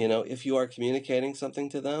you are communicating something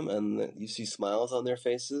to them and you see smiles on their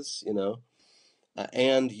faces,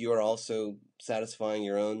 and you are also satisfying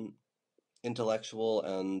your own intellectual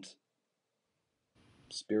and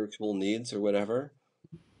spiritual needs or whatever,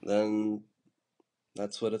 then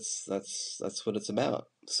that's what it's about.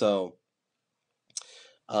 So,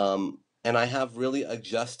 and I have really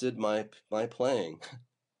adjusted my playing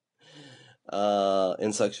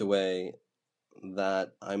in such a way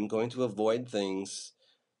that I'm going to avoid things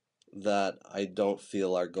that I don't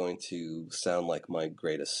feel are going to sound like my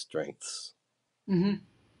greatest strengths. Mm-hmm.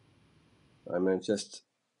 I mean,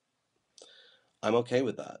 I'm okay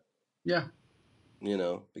with that, Yeah.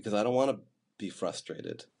 because I don't want to be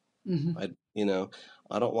frustrated. Mm-hmm. I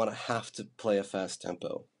don't want to have to play a fast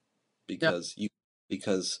tempo Yeah.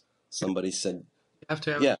 because somebody said, You have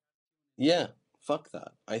to have. yeah, fuck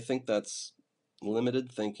that. I think that's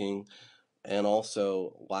limited thinking. And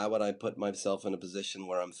also, why would I put myself in a position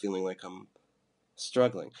where I'm feeling like I'm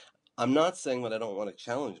struggling? I'm not saying that I don't want to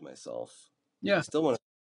challenge myself. Yeah. I still want to.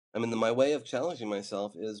 I mean, my way of challenging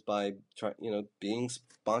myself is by being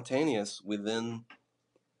spontaneous within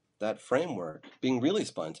that framework, being really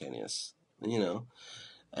spontaneous,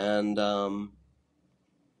 and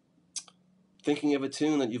thinking of a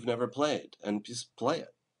tune that you've never played and just play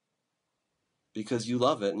it. because you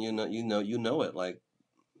love it and you know it like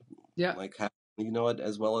Yeah. you know it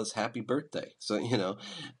as well as happy birthday. So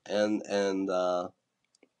and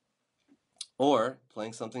or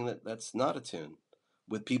playing something that's not a tune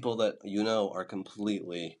with people that are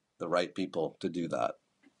completely the right people to do that.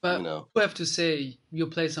 But you have to say you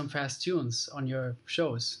play some fast tunes on your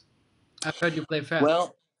shows. I've heard you play fast.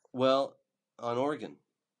 Well, on organ.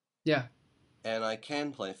 Yeah. And I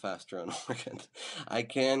can play faster on organ. I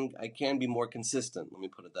can be more consistent. Let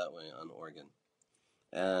me put it that way on organ,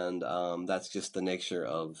 and that's just the nature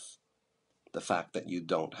of the fact that you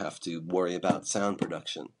don't have to worry about sound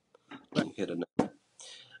production when you hit a note,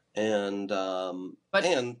 and But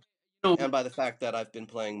and by the fact that I've been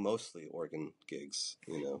playing mostly organ gigs,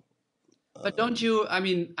 But don't you? I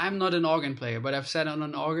mean, I'm not an organ player, but I've sat on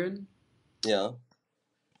an organ. Yeah.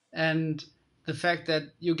 And the fact that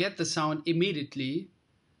you get the sound immediately,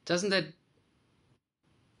 doesn't that?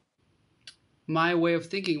 My way of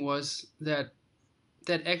thinking was that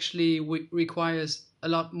actually requires a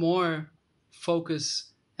lot more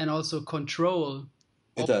focus and also control.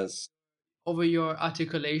 It does. Over your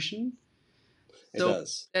articulation. It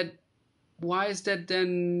does. Why is that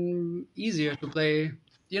then easier to play?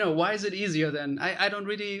 Why is it easier then? I don't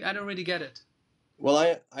really get it. Well,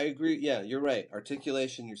 I agree. Yeah, you're right.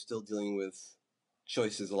 Articulation, you're still dealing with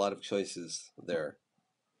choices, a lot of choices there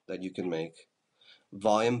that you can make.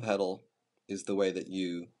 Volume pedal is the way that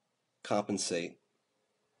you compensate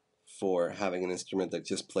for having an instrument that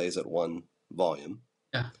just plays at one volume.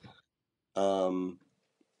 Yeah.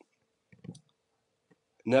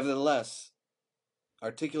 Nevertheless,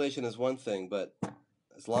 articulation is one thing, but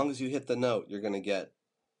as long as you hit the note, you're going to get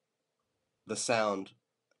the sound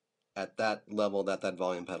at that level that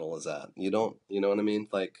volume pedal is at. You know what I mean?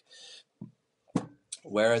 Like,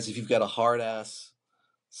 whereas if you've got a hard ass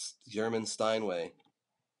German Steinway,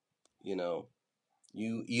 you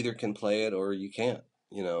either can play it or you can't.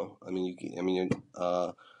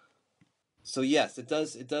 So yes, it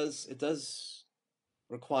does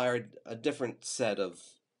require a different set of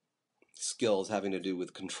skills having to do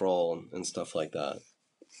with control and stuff like that.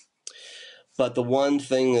 But the one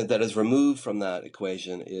thing that is removed from that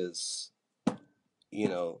equation is,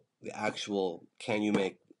 the actual, can you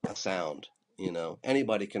make a sound?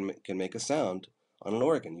 Anybody can make a sound on an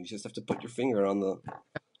organ. You just have to put your finger on the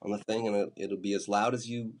thing, and it'll be as loud as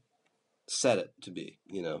you set it to be.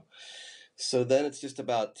 So then it's just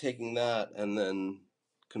about taking that and then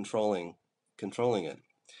controlling it.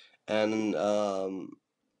 And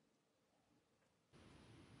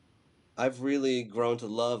I've really grown to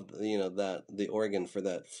love that the organ for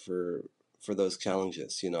those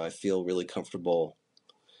challenges. I feel really comfortable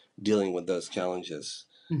dealing with those challenges.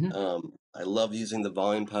 Mm-hmm. I love using the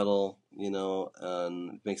volume pedal, and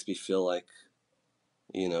it makes me feel like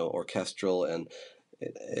orchestral, and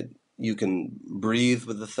you can breathe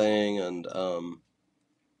with the thing, and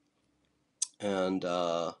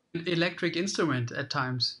electric instrument at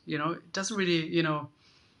times. It doesn't really,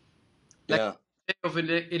 yeah. Of an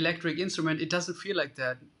electric instrument, it doesn't feel like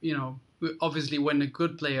that. Obviously when a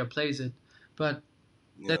good player plays it, but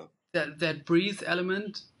that breathe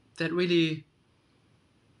element, that really.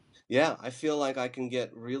 Yeah, I feel like I can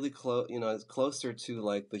get really close. It's closer to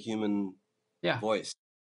like the human voice.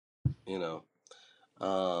 And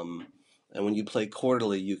when you play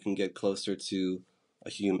quarterly, you can get closer to a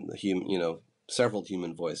human, several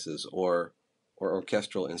human voices or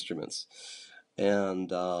orchestral instruments,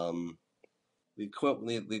 and the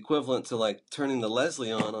equivalent to like turning the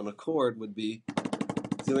Leslie on a chord would be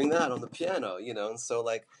doing that on the piano, and so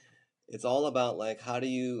like it's all about like how do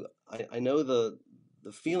you I know the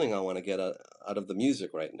feeling I want to get out of the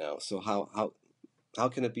music right now, so how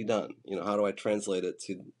can it be done? How do I translate it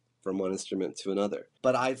from one instrument to another?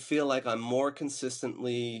 But I feel like I'm more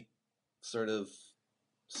consistently sort of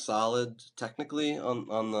solid technically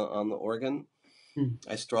on the organ.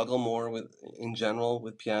 I struggle more in general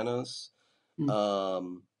with pianos.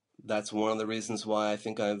 That's one of the reasons why I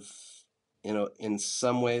think I've, in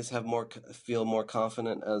some ways feel more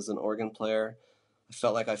confident as an organ player. I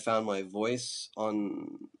felt like I found my voice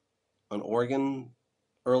on organ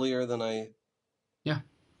earlier than I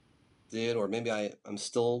did, or maybe I'm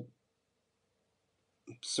still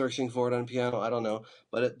searching for it on piano. I don't know,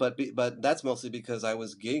 but that's mostly because I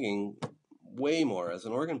was gigging way more as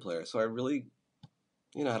an organ player, so I really,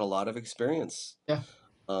 had a lot of experience. Yeah.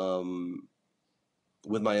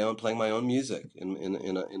 With playing my own music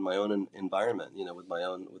in my own environment,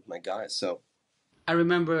 with my guys. So I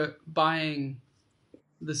remember buying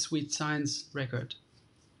the Sweet Science record.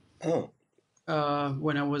 Oh.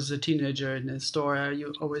 When I was a teenager in a store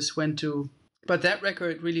you always went to. But that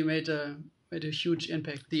record really made a made a huge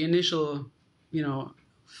impact. The initial,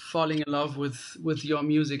 falling in love with your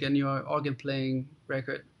music and your organ playing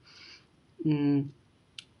record.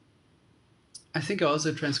 I think I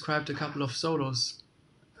also transcribed a couple of solos,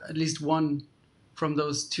 at least one from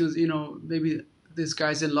those tunes. Maybe This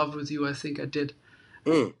Guy's in Love with You. I think I did.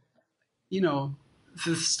 The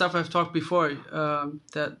stuff I've talked before,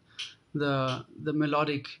 that the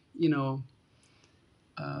melodic,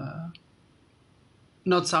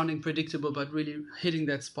 not sounding predictable, but really hitting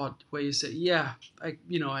that spot where you say, yeah, I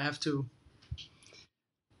have to.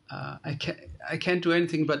 I can't do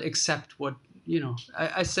anything but accept what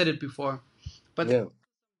I said it before, but Yeah.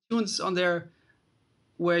 tunes on there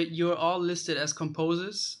where you're all listed as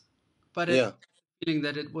composers, but feeling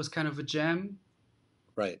that it was kind of a jam.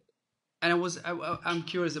 Right. And I'm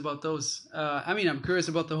curious about those. I'm curious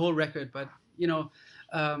about the whole record, but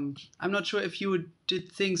I'm not sure if you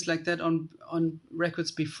did things like that on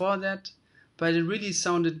records before that, but it really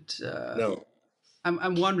sounded. No.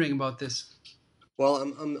 I'm wondering about this. Well,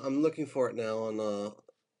 I'm looking for it now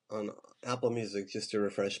on Apple Music just to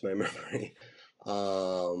refresh my memory.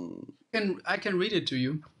 I can read it to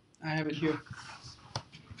you. I have it here.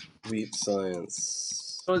 Sweet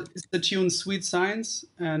Science. So it's the tune "Sweet Science"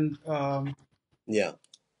 and yeah.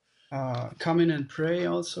 "Come In and Pray"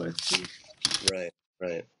 also, I think. Right.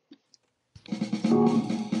 Right.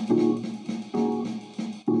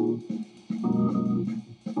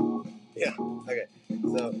 Yeah. Okay.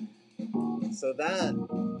 So that.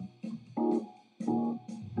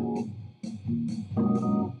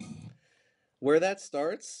 Where that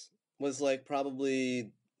starts was like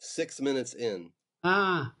probably 6 minutes in.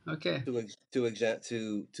 Okay. To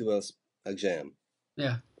a jam.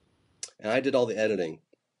 Yeah. And I did all the editing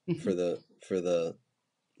for the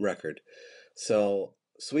record. So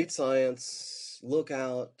Sweet Science, Look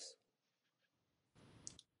Out.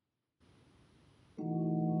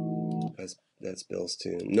 That's Bill's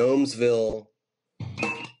tune. Gnomesville.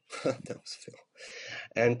 Gnomesville.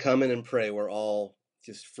 And Come In and Pray were all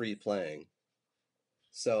just free playing.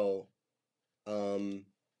 So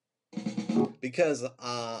because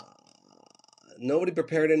nobody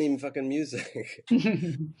prepared any fucking music.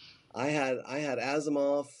 I had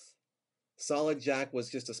Asimov. Solid Jack was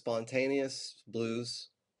just a spontaneous blues.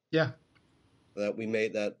 Yeah. That we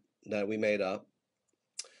made up. Not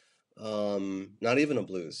even a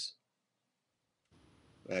blues.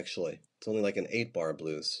 Actually, it's only like an 8-bar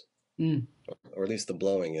blues, or at least the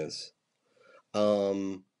blowing is.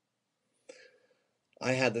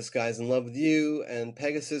 I had This Guy's in Love with You and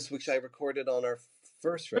Pegasus, which I recorded on our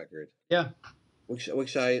first record. Yeah.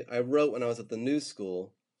 Which I wrote when I was at the New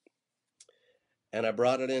School, and I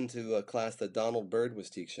brought it into a class that Donald Byrd was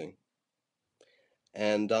teaching.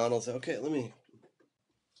 And Donald said, "Okay, let me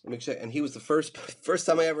check." And he was the first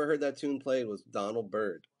time I ever heard that tune played was Donald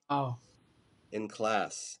Byrd. Oh. In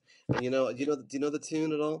class. And do you know the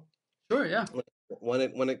tune at all? Sure, yeah. When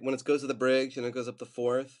it goes to the bridge and it goes up the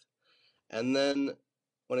fourth, and then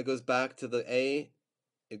when it goes back to the A,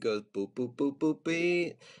 it goes boop boop boop boop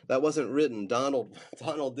bee. That wasn't written. Donald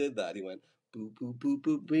did that. He went boop boop boop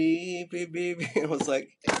boop bee bee bee bee. I was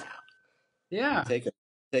like, yeah,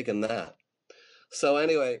 taking that. So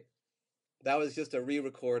anyway, that was just a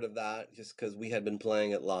re-record of that, just because we had been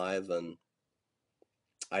playing it live, and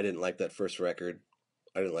I didn't like that first record.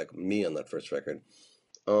 I didn't like me on that first record.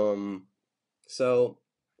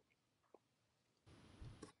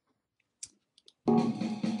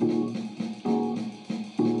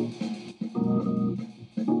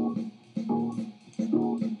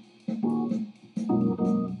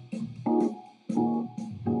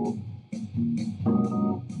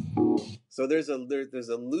 So there's a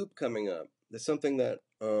loop coming up. There's something that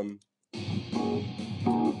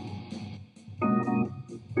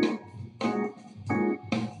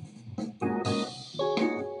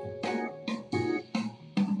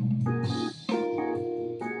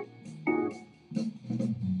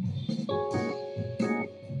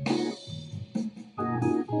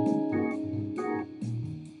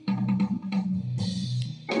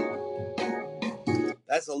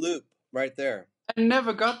that's a loop right there. I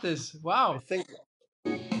never got this. Wow. I think.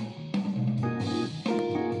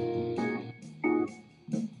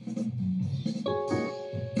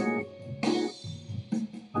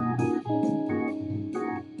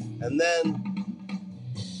 And then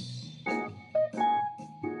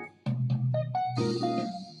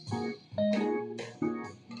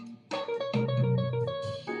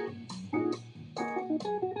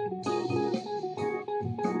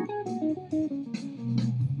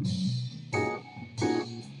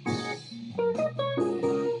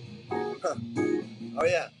oh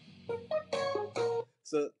yeah.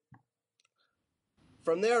 So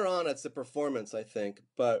From there on, it's the performance, I think.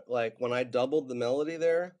 But like when I doubled the melody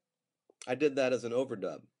there, I did that as an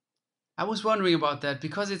overdub. I was wondering about that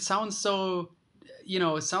because it sounds so,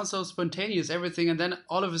 it sounds so spontaneous, everything, and then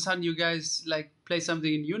all of a sudden you guys like play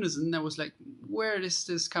something in unison. And I was like, where is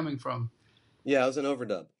this coming from? Yeah, it was an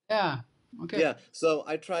overdub. Yeah. Okay. Yeah, so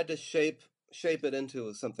I tried to shape it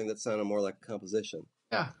into something that sounded more like a composition.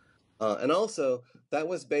 Yeah. And also, that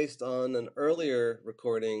was based on an earlier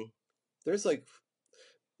recording. There's like,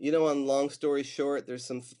 on Long Story Short, there's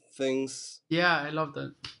some things. Yeah, I love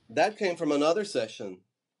that. That came from another session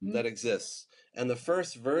that exists. And the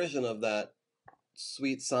first version of that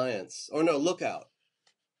Sweet Sience, or no, Lookout.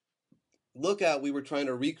 Lookout, we were trying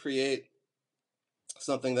to recreate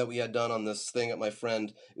something that we had done on this thing at my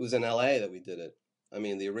friend. It was in LA that we did it. I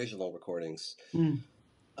mean, the original recordings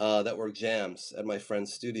that were jams at my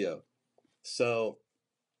friend's studio. So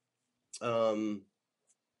I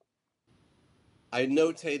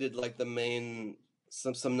notated like the main,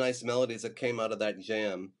 some nice melodies that came out of that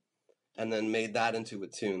jam, and then made that into a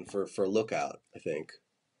tune for Lookout, I think.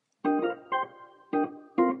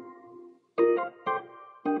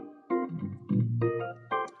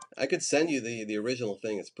 I could send you the original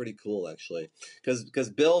thing. It's pretty cool, actually, because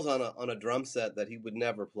Bill's on a drum set that he would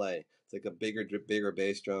never play. It's like a bigger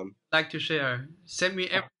bass drum. Like to share. Send me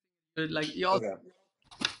everything. Like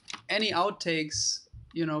any outtakes,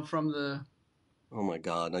 from the. Oh my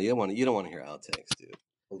God! No, you don't want to hear outtakes, dude.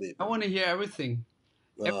 Believe me. I want to hear everything.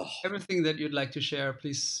 Everything that you'd like to share,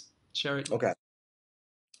 please share it. Okay.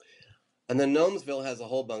 And then Gnomesville has a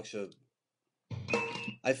whole bunch of.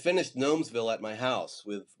 I finished Gnomesville at my house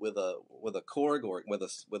with a Korg organ,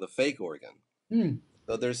 with a fake organ.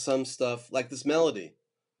 So there's some stuff like this melody.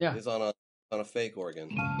 Yeah. Is on a fake organ.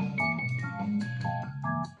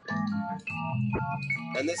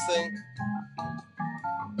 And this thing.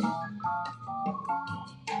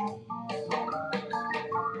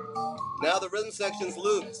 Now the rhythm section's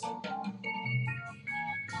looped.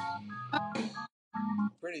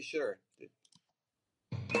 Pretty sure.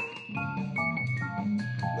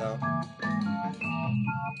 No.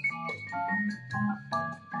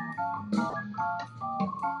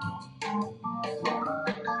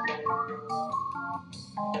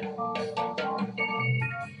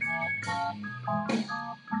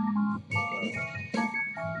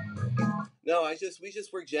 No, we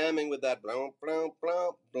just were jamming with that blum blum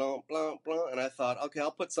blum blum blum blum, and I thought, okay,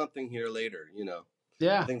 I'll put something here later,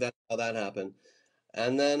 Yeah. I think that's how that happened.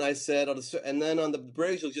 And then I said, and then on the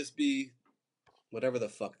bridge will just be whatever the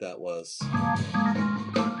fuck that was.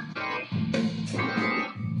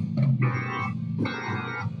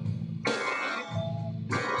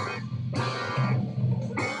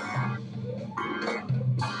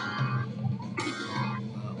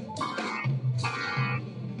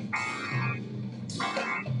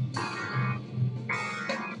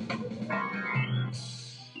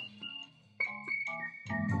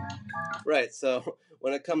 Right, so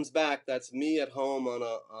when it comes back, that's me at home on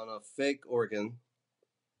a fake organ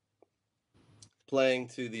playing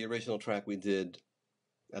to the original track we did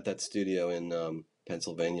at that studio in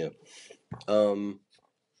Pennsylvania. Yeah,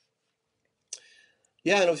 and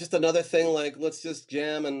it was just another thing like, let's just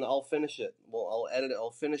jam and I'll finish it. Well,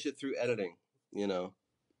 I'll finish it through editing,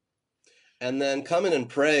 And then Come In and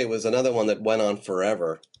Pray was another one that went on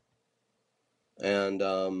forever. And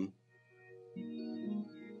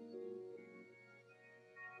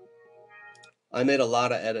I made a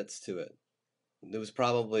lot of edits to it. It was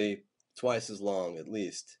probably twice as long, at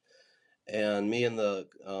least. And me and the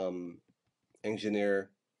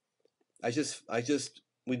engineer,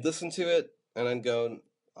 we'd listen to it, and I'd go,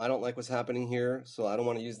 I don't like what's happening here, so I don't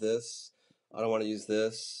want to use this. I don't want to use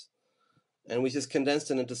this. And we just condensed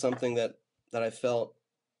it into something that I felt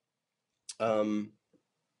then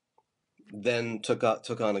took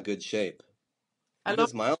on a good shape.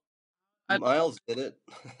 Because Miles did it.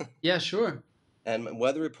 Yeah, sure. And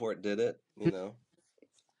Weather Report did it,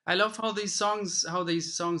 I love how these songs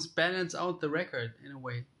balance out the record in a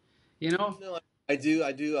way, No, I do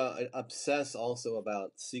obsess also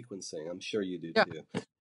about sequencing. I'm sure you do too.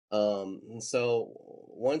 And so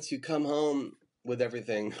once you come home with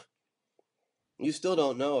everything, you still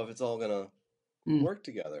don't know if it's all gonna work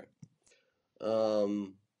together.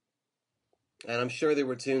 And I'm sure there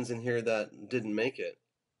were tunes in here that didn't make it.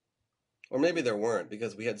 Or maybe there weren't,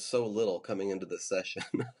 because we had so little coming into the session.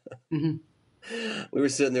 We were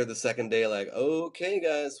sitting there the second day like, okay,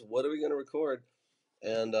 guys, what are we going to record?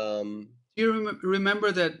 And do you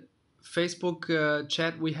remember that Facebook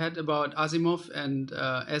chat we had about Asimov and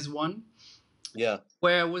S1? Yeah.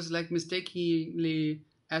 Where I was like mistakenly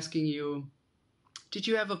asking you, did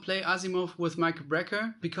you ever play Asimov with Michael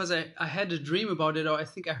Brecker? Because I had a dream about it, or I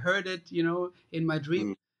think I heard it, in my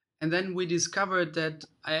dream. And then we discovered that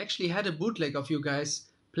I actually had a bootleg of you guys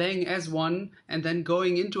playing as one and then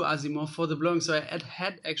going into Asimov for the blowing. So I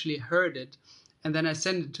had actually heard it, and then I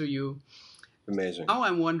sent it to you. Amazing. Now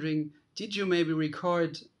I'm wondering, did you maybe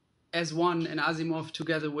record as one and Asimov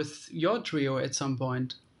together with your trio at some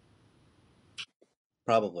point?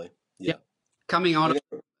 Probably, yeah. Coming out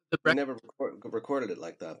we never recorded it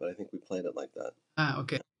like that, but I think we played it like that.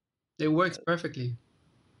 Okay. It works perfectly.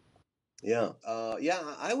 Yeah.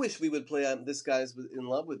 I wish we would play This Guy's in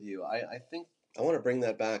Love with You. I think I want to bring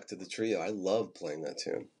that back to the trio. I love playing that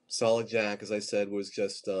tune. Solid Jack, as I said, was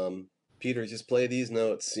just, Peter, just play these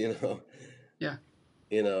notes, Yeah.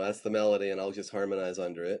 That's the melody, and I'll just harmonize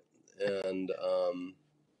under it. And,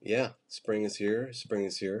 spring is here. Spring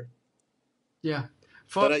is here. Yeah.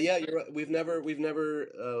 But, you're right. We've never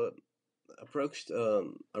approached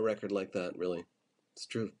a record like that, really. It's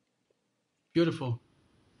true. Beautiful.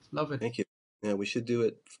 Love it. Thank you. Yeah, we should do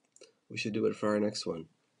it. We should do it for our next one.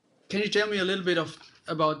 Can you tell me a little bit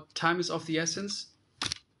about Time is of the Essence?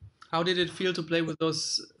 How did it feel to play with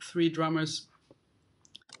those three drummers?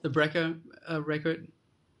 The Brecker record?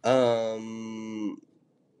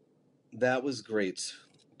 That was great.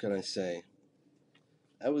 What can I say?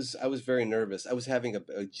 I was very nervous. I was I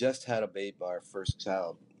just had our first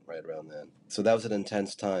child right around then. So that was an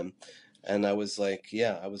intense time. And I was I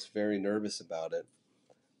was very nervous about it,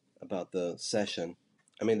 about the session.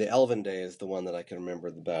 I mean, the Elvin day is the one that I can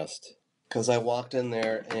remember the best. Because I walked in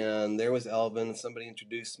there, and there was Elvin, and somebody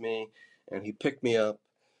introduced me, and he picked me up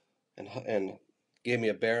and gave me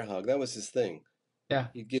a bear hug. That was his thing. Yeah.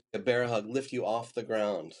 He'd give you a bear hug, lift you off the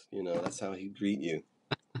ground. That's how he'd greet you.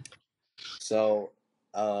 So,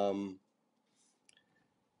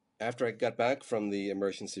 after I got back from the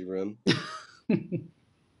emergency room,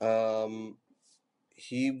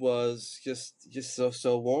 he was just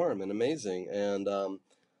so warm and amazing, and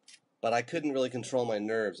but I couldn't really control my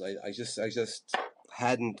nerves. I just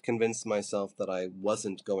hadn't convinced myself that I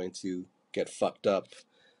wasn't going to get fucked up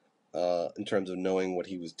in terms of knowing what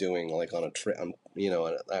he was doing, like on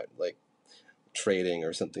like trading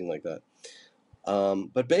or something like that.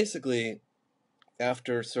 But basically,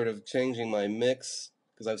 after sort of changing my mix,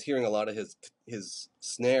 because I was hearing a lot of his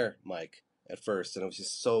snare mic at first, and I was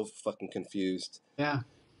just so fucking confused. Yeah.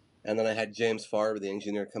 And then I had James Farber, the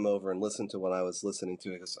engineer, come over and listen to what I was listening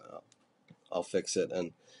to. He goes, "Oh, I'll fix it."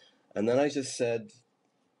 And then I just said,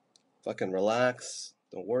 "Fucking relax.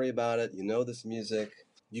 Don't worry about it. You know this music.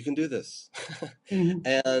 You can do this." Mm-hmm.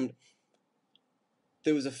 And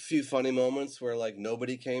there was a few funny moments where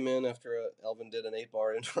nobody came in after Elvin did an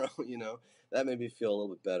 8-bar intro. That made me feel a little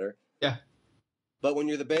bit better. Yeah. But when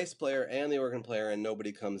you're the bass player and the organ player and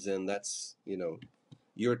nobody comes in, that's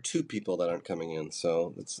you're two people that aren't coming in.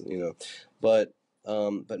 So it's but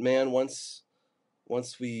man, once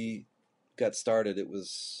we got started, it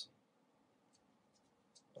was.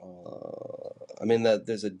 That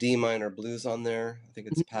there's a D minor blues on there. I think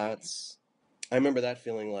it's Pat's. I remember that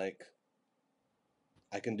feeling like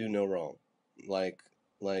I can do no wrong. Like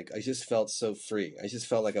I just felt so free. I just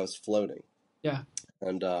felt like I was floating. Yeah.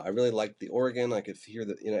 And I really liked the organ. I could hear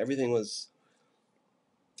that everything was.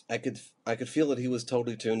 I could feel that he was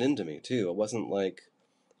totally tuned into me too. It wasn't like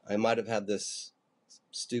I might have had this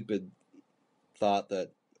stupid thought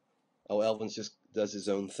that Elvin's just does his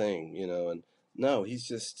own thing, and no, he's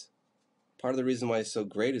just part of the reason why he's so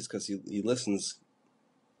great is because he listens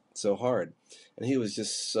so hard, and he was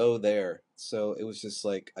just so there. So it was just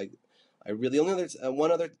like I really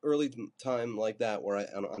one other early time like that where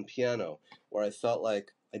on piano where I felt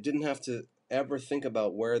like I didn't have to ever think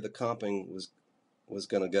about where the comping was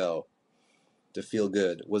gonna go to feel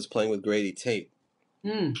good was playing with Grady Tate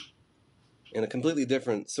in a completely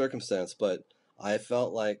different circumstance, but I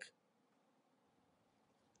felt like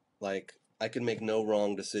I could make no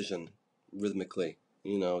wrong decision rhythmically.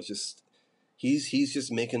 Just he's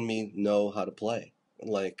just making me know how to play.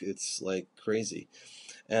 It's crazy.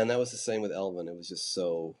 And that was the same with Elvin. It was just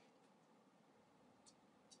so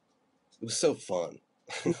fun.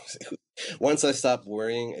 Once I stopped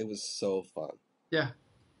worrying, it was so fun. Yeah.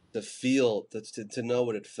 To feel to know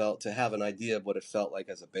what it felt, to have an idea of what it felt like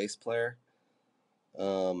as a bass player.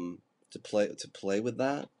 To play with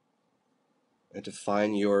that and to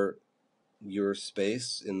find your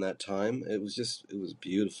space in that time. It was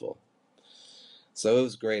beautiful. So it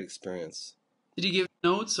was a great experience. Did he give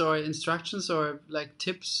notes or instructions or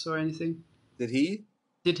tips or anything? Did he?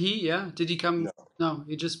 Did he? Yeah. Did he come? No,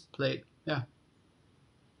 he just played. Yeah.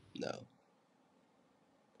 No.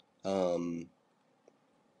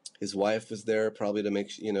 His wife was there probably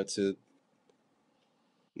to to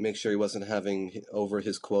make sure he wasn't having over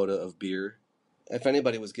his quota of beer. If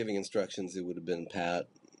anybody was giving instructions, it would have been Pat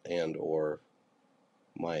and or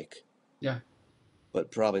Mike. Yeah.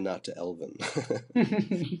 But probably not to Elvin.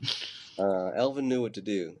 Elvin knew what to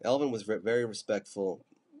do. Elvin was very respectful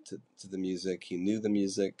to the music. He knew the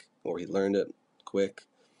music, or he learned it quick.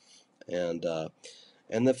 And the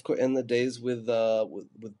days with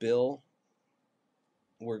Bill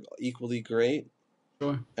were equally great.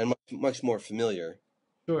 Sure. And much more familiar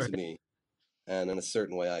Sure. to me. And in a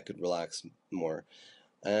certain way, I could relax more.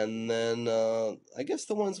 And then I guess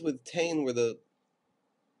the ones with Tane were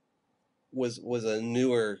was a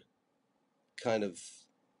newer kind of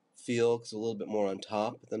feel, cause a little bit more on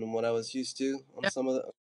top than what I was used to on some of the.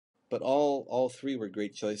 But all three were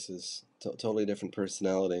great choices. Totally different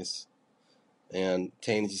personalities, and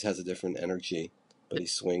Tane just has a different energy, but he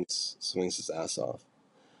swings his ass off.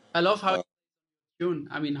 I love how tune.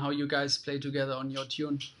 I mean, how you guys play together on your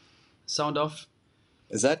tune. Sound Off.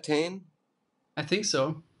 Is that Tane? I think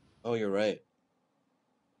so. Oh, you're right.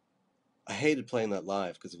 I hated playing that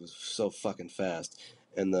live because it was so fucking fast,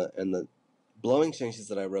 and the blowing changes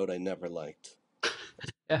that I wrote I never liked.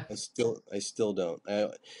 Yeah. I still don't.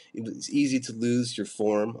 It was easy to lose your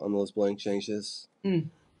form on those blowing changes,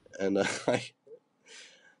 and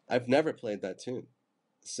I've never played that tune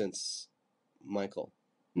since Michael.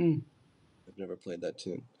 I've never played that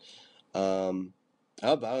tune. I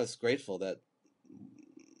was grateful that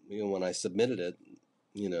when I submitted it,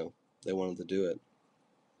 they wanted to do it.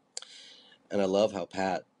 And I love how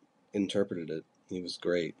Pat interpreted it. He was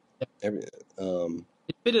great. It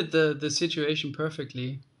fitted the situation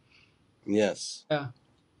perfectly. Yes. Yeah.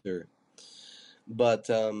 Sure. But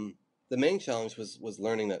the main challenge was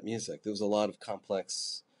learning that music. There was a lot of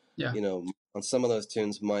complex, on some of those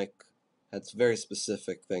tunes, Mike had very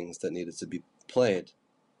specific things that needed to be played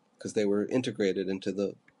because they were integrated into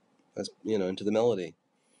the melody.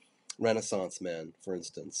 Renaissance Man, for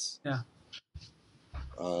instance. Yeah.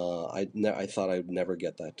 I thought I'd never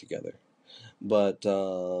get that together, but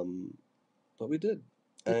we did.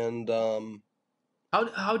 And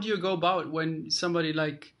how do you go about when somebody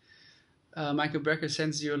like Michael Brecker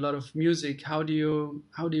sends you a lot of music? How do you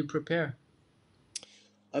prepare?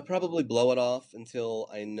 I probably blow it off until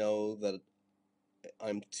I know that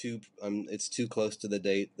it's too close to the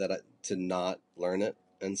date to not learn it,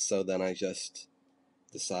 and so then I just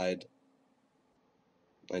decide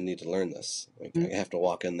I need to learn this. I have to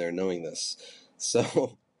walk in there knowing this.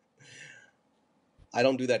 So I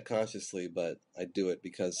don't do that consciously, but I do it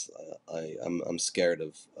because I'm scared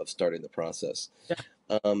of starting the process. Yeah.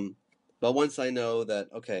 But once I know that,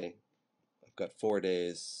 okay, I've got 4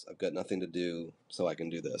 days, I've got nothing to do, so I can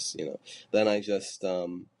do this, then I just, but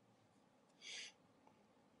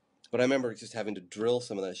I remember just having to drill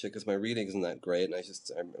some of that shit because my reading isn't that great, and I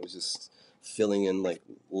was just filling in like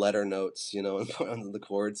letter notes, and on the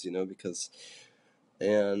chords, because,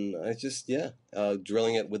 and I just,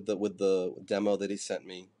 drilling it with the demo that he sent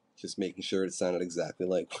me, just making sure it sounded exactly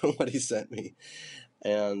like what he sent me.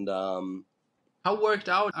 And how worked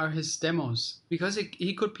out are his demos? Because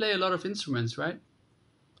he could play a lot of instruments, right?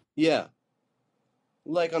 Yeah.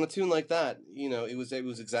 Like on a tune like that, it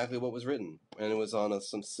was exactly what was written, and it was on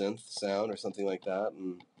some synth sound or something like that,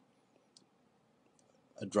 and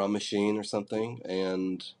a drum machine or something,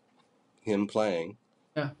 and him playing.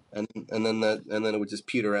 Yeah. And then it would just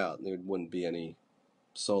peter out, and there wouldn't be any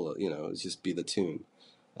solo. It would just be the tune.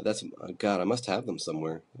 That's God. I must have them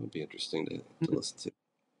somewhere. It would be interesting to listen to.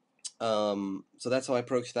 So that's how I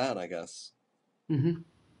approached that, I guess. Mm-hmm.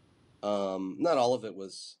 Not all of it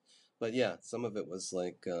was, but yeah, some of it was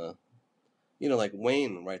like, like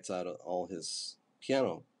Wayne writes out all his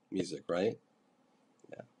piano music, right?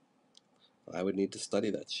 Yeah. I would need to study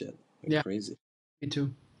that shit. Like crazy. Me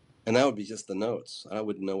too. And that would be just the notes. I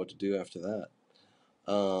wouldn't know what to do after that.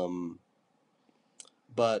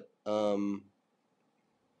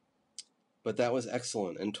 But that was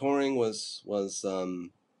excellent. And touring was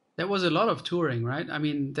there was a lot of touring, right? I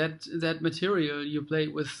mean, that material you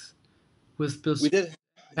played with Bill. We did.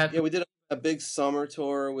 We did a big summer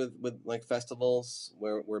tour with like festivals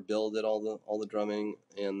where Bill did all the drumming,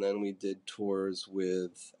 and then we did tours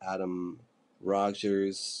with Adam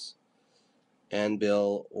Rogers and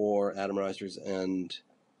Bill, or Adam Rogers and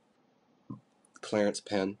Clarence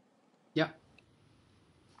Penn. Yeah.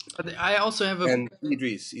 But I also have and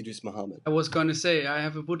Idris Muhammad. I was going to say I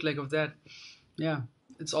have a bootleg of that. Yeah,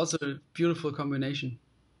 it's also a beautiful combination.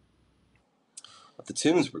 The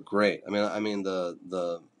tunes were great. I mean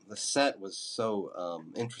the set was so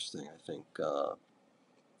interesting. I think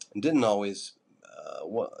and didn't always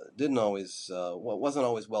didn't always wasn't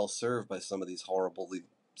always well served by some of these horribly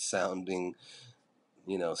sounding,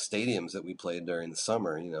 stadiums that we played during the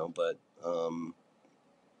summer, but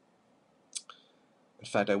in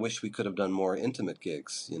fact, I wish we could have done more intimate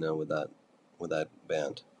gigs, with that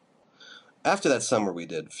band. After that summer, we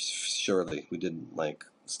did surely we did like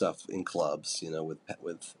stuff in clubs,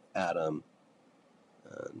 with Adam,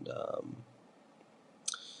 and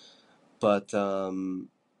but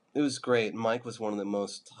it was great. Mike was one of the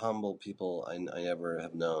most humble people I ever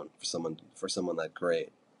have known for someone that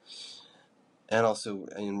great, and also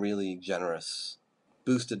really generous.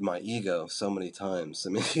 Boosted my ego so many times. I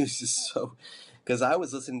mean, he was just so. Because I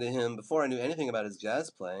was listening to him before I knew anything about his jazz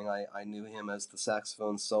playing. I knew him as the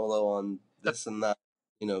saxophone solo on this and that,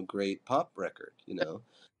 great pop record.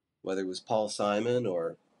 Whether it was Paul Simon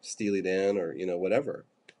or Steely Dan or whatever.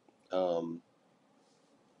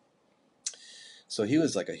 So he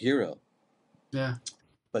was like a hero. Yeah.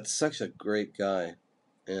 But such a great guy,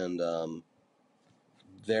 and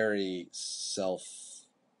very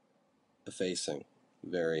self-effacing,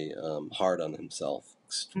 very hard on himself,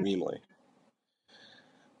 extremely.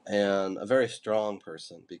 And a very strong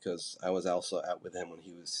person, because I was also out with him when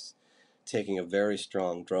he was taking a very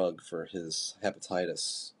strong drug for his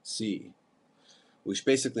hepatitis C, which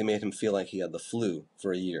basically made him feel like he had the flu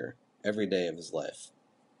for a year, every day of his life.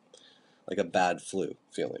 Like a bad flu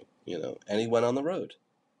feeling, And he went on the road.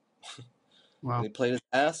 Wow. And he played his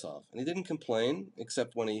ass off. And he didn't complain,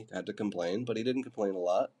 except when he had to complain, but he didn't complain a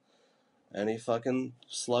lot. And he fucking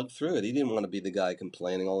slugged through it. He didn't want to be the guy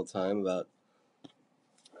complaining all the time about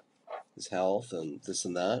his health and this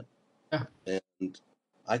and that. Yeah. And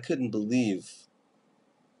I couldn't believe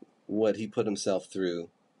what he put himself through,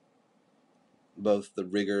 both the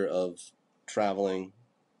rigor of traveling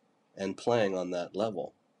and playing on that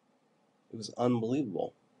level. It was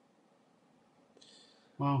unbelievable.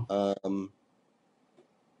 Wow.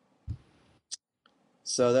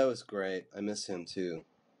 So that was great. I miss him too.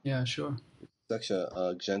 Yeah, sure. Such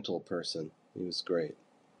a gentle person. He was great.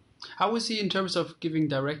 How was he in terms of giving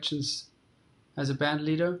directions as a band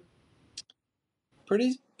leader?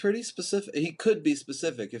 Pretty specific. He could be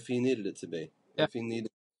specific if he needed it to be. Yeah. If he needed,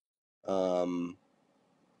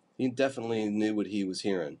 he definitely knew what he was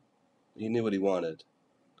hearing. He knew what he wanted.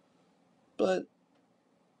 But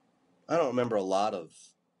I don't remember a lot of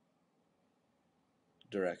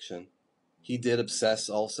direction. He did obsess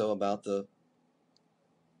also about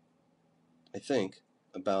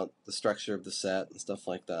about the structure of the set and stuff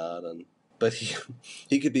like that, but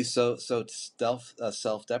he could be so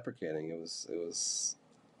self-deprecating. It was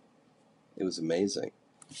amazing.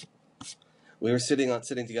 We were sitting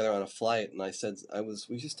together on a flight, and we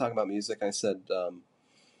were just talking about music. I said, on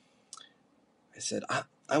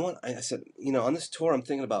this tour, I'm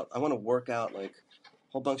thinking about, I want to work out like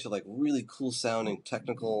a whole bunch of like really cool sounding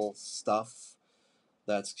technical stuff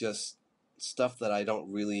that's just stuff that I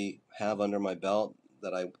don't really have under my belt,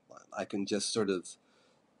 that I can just sort of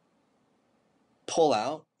pull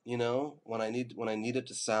out, when I need it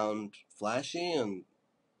to sound flashy and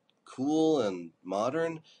cool and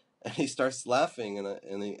modern. And he starts laughing, and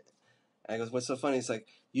I goes, "What's so funny?" He's like,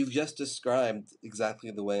 "You've just described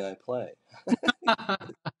exactly the way I play."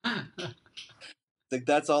 Like,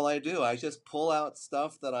 that's all I do. I just pull out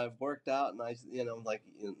stuff that I've worked out, and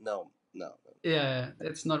no. Yeah,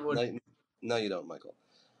 it's not what. No, you don't, Michael.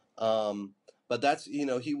 But that's,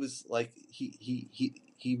 he was like, he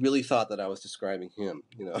really thought that I was describing him.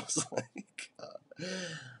 It's like,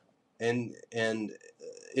 and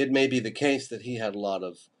it may be the case that he had a lot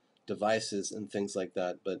of devices and things like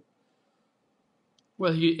that, but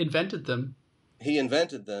Well, he invented them. He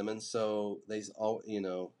invented them, and so they all,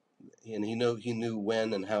 and he knew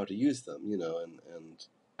when and how to use them, and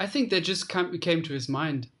I think they just came to his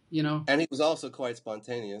mind, And he was also quite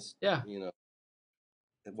spontaneous. Yeah.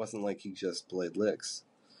 It wasn't like he just played licks.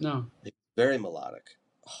 No. Very melodic.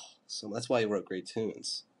 So that's why he wrote great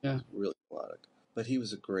tunes. Yeah. Really melodic. But he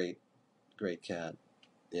was a great cat.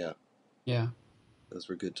 Yeah. Yeah. Those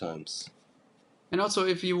were good times. And also,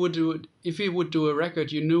 if he would do a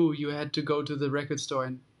record, you knew you had to go to the record store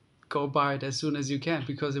and go buy it as soon as you can,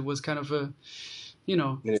 because it was kind of a,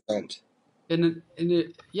 an event. An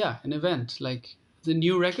event. Like, the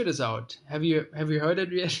new record is out. Have you heard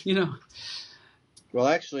it yet? Well,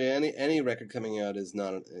 actually, any record coming out is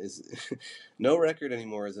no record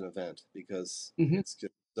anymore is an event, because it's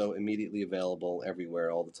just so immediately available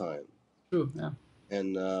everywhere all the time. True. Yeah.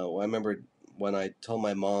 And I remember when I told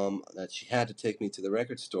my mom that she had to take me to the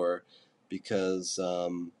record store because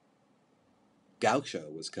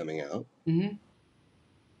Gaucho was coming out. Mm-hmm.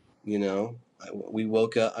 I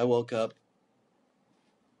woke up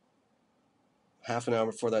half an hour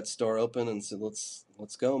before that store opened and said, let's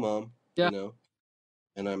go, Mom. Yeah. You know?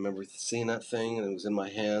 And I remember seeing that thing, and it was in my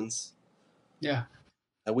hands. Yeah.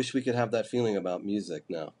 I wish we could have that feeling about music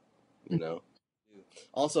now, you know?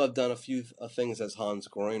 Also, I've done a few things as Hans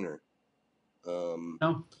Groener,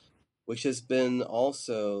 No. which has been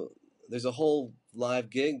also, there's a whole live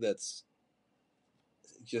gig that's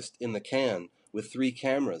just in the can with 3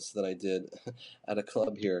 cameras that I did at a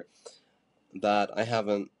club here that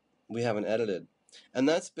we haven't edited. And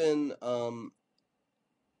that's been,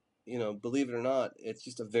 you know, believe it or not, it's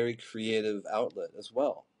just a very creative outlet as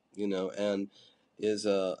well, you know, and is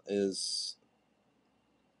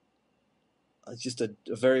just a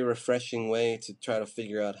very refreshing way to try to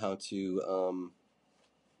figure out how to,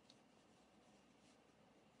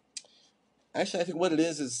 actually, I think what it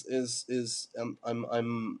is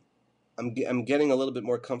I'm getting a little bit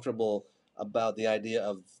more comfortable about the idea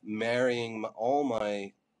of marrying all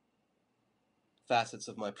my facets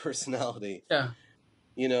of my personality. Yeah.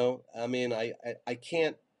 You know, I mean, I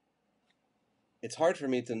can't. It's hard for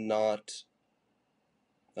me to not.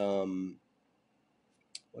 What am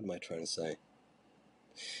I trying to say?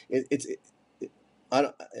 I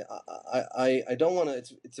don't. I don't want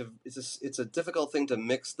to. It's a difficult thing to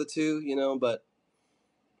mix the two. You know, but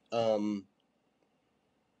I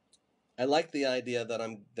like the idea that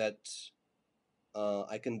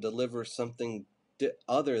I can deliver something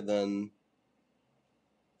other than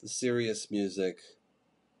the serious music.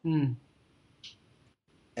 Mm.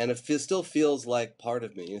 And it still feels like part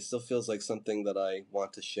of me. It still feels like something that I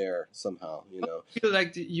want to share somehow, you know. I feel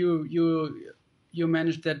like you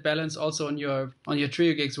manage that balance also on your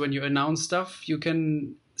trio gigs. When you announce stuff, you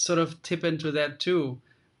can sort of tip into that too.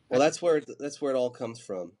 Well, that's where it all comes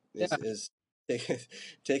from. Yeah. Is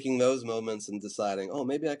taking those moments and deciding, oh,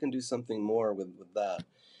 maybe I can do something more with that.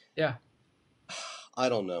 Yeah. I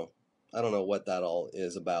don't know. I don't know what that all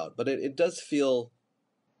is about, but it does feel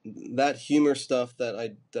that humor stuff that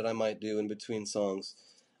I might do in between songs.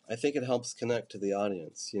 I think it helps connect to the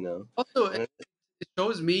audience, you know. Also, And it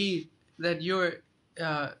shows me that you're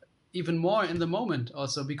uh, even more in the moment,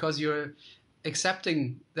 also because you're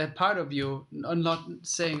accepting that part of you, and not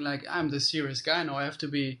saying like I'm the serious guy. No, I have to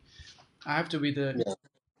be the, yeah,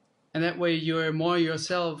 and that way you're more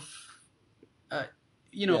yourself. Uh,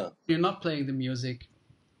 you know, yeah, you're not playing the music.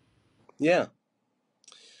 yeah.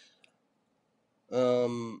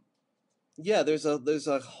 Um, yeah, there's a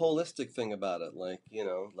holistic thing about it, like, you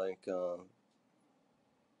know, like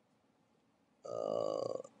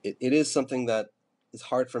it is something that is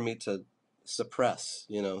hard for me to suppress,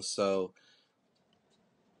 you know. So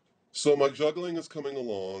my juggling is coming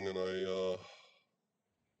along, and I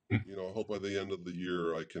hope by the end of the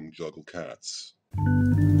year I can juggle cats.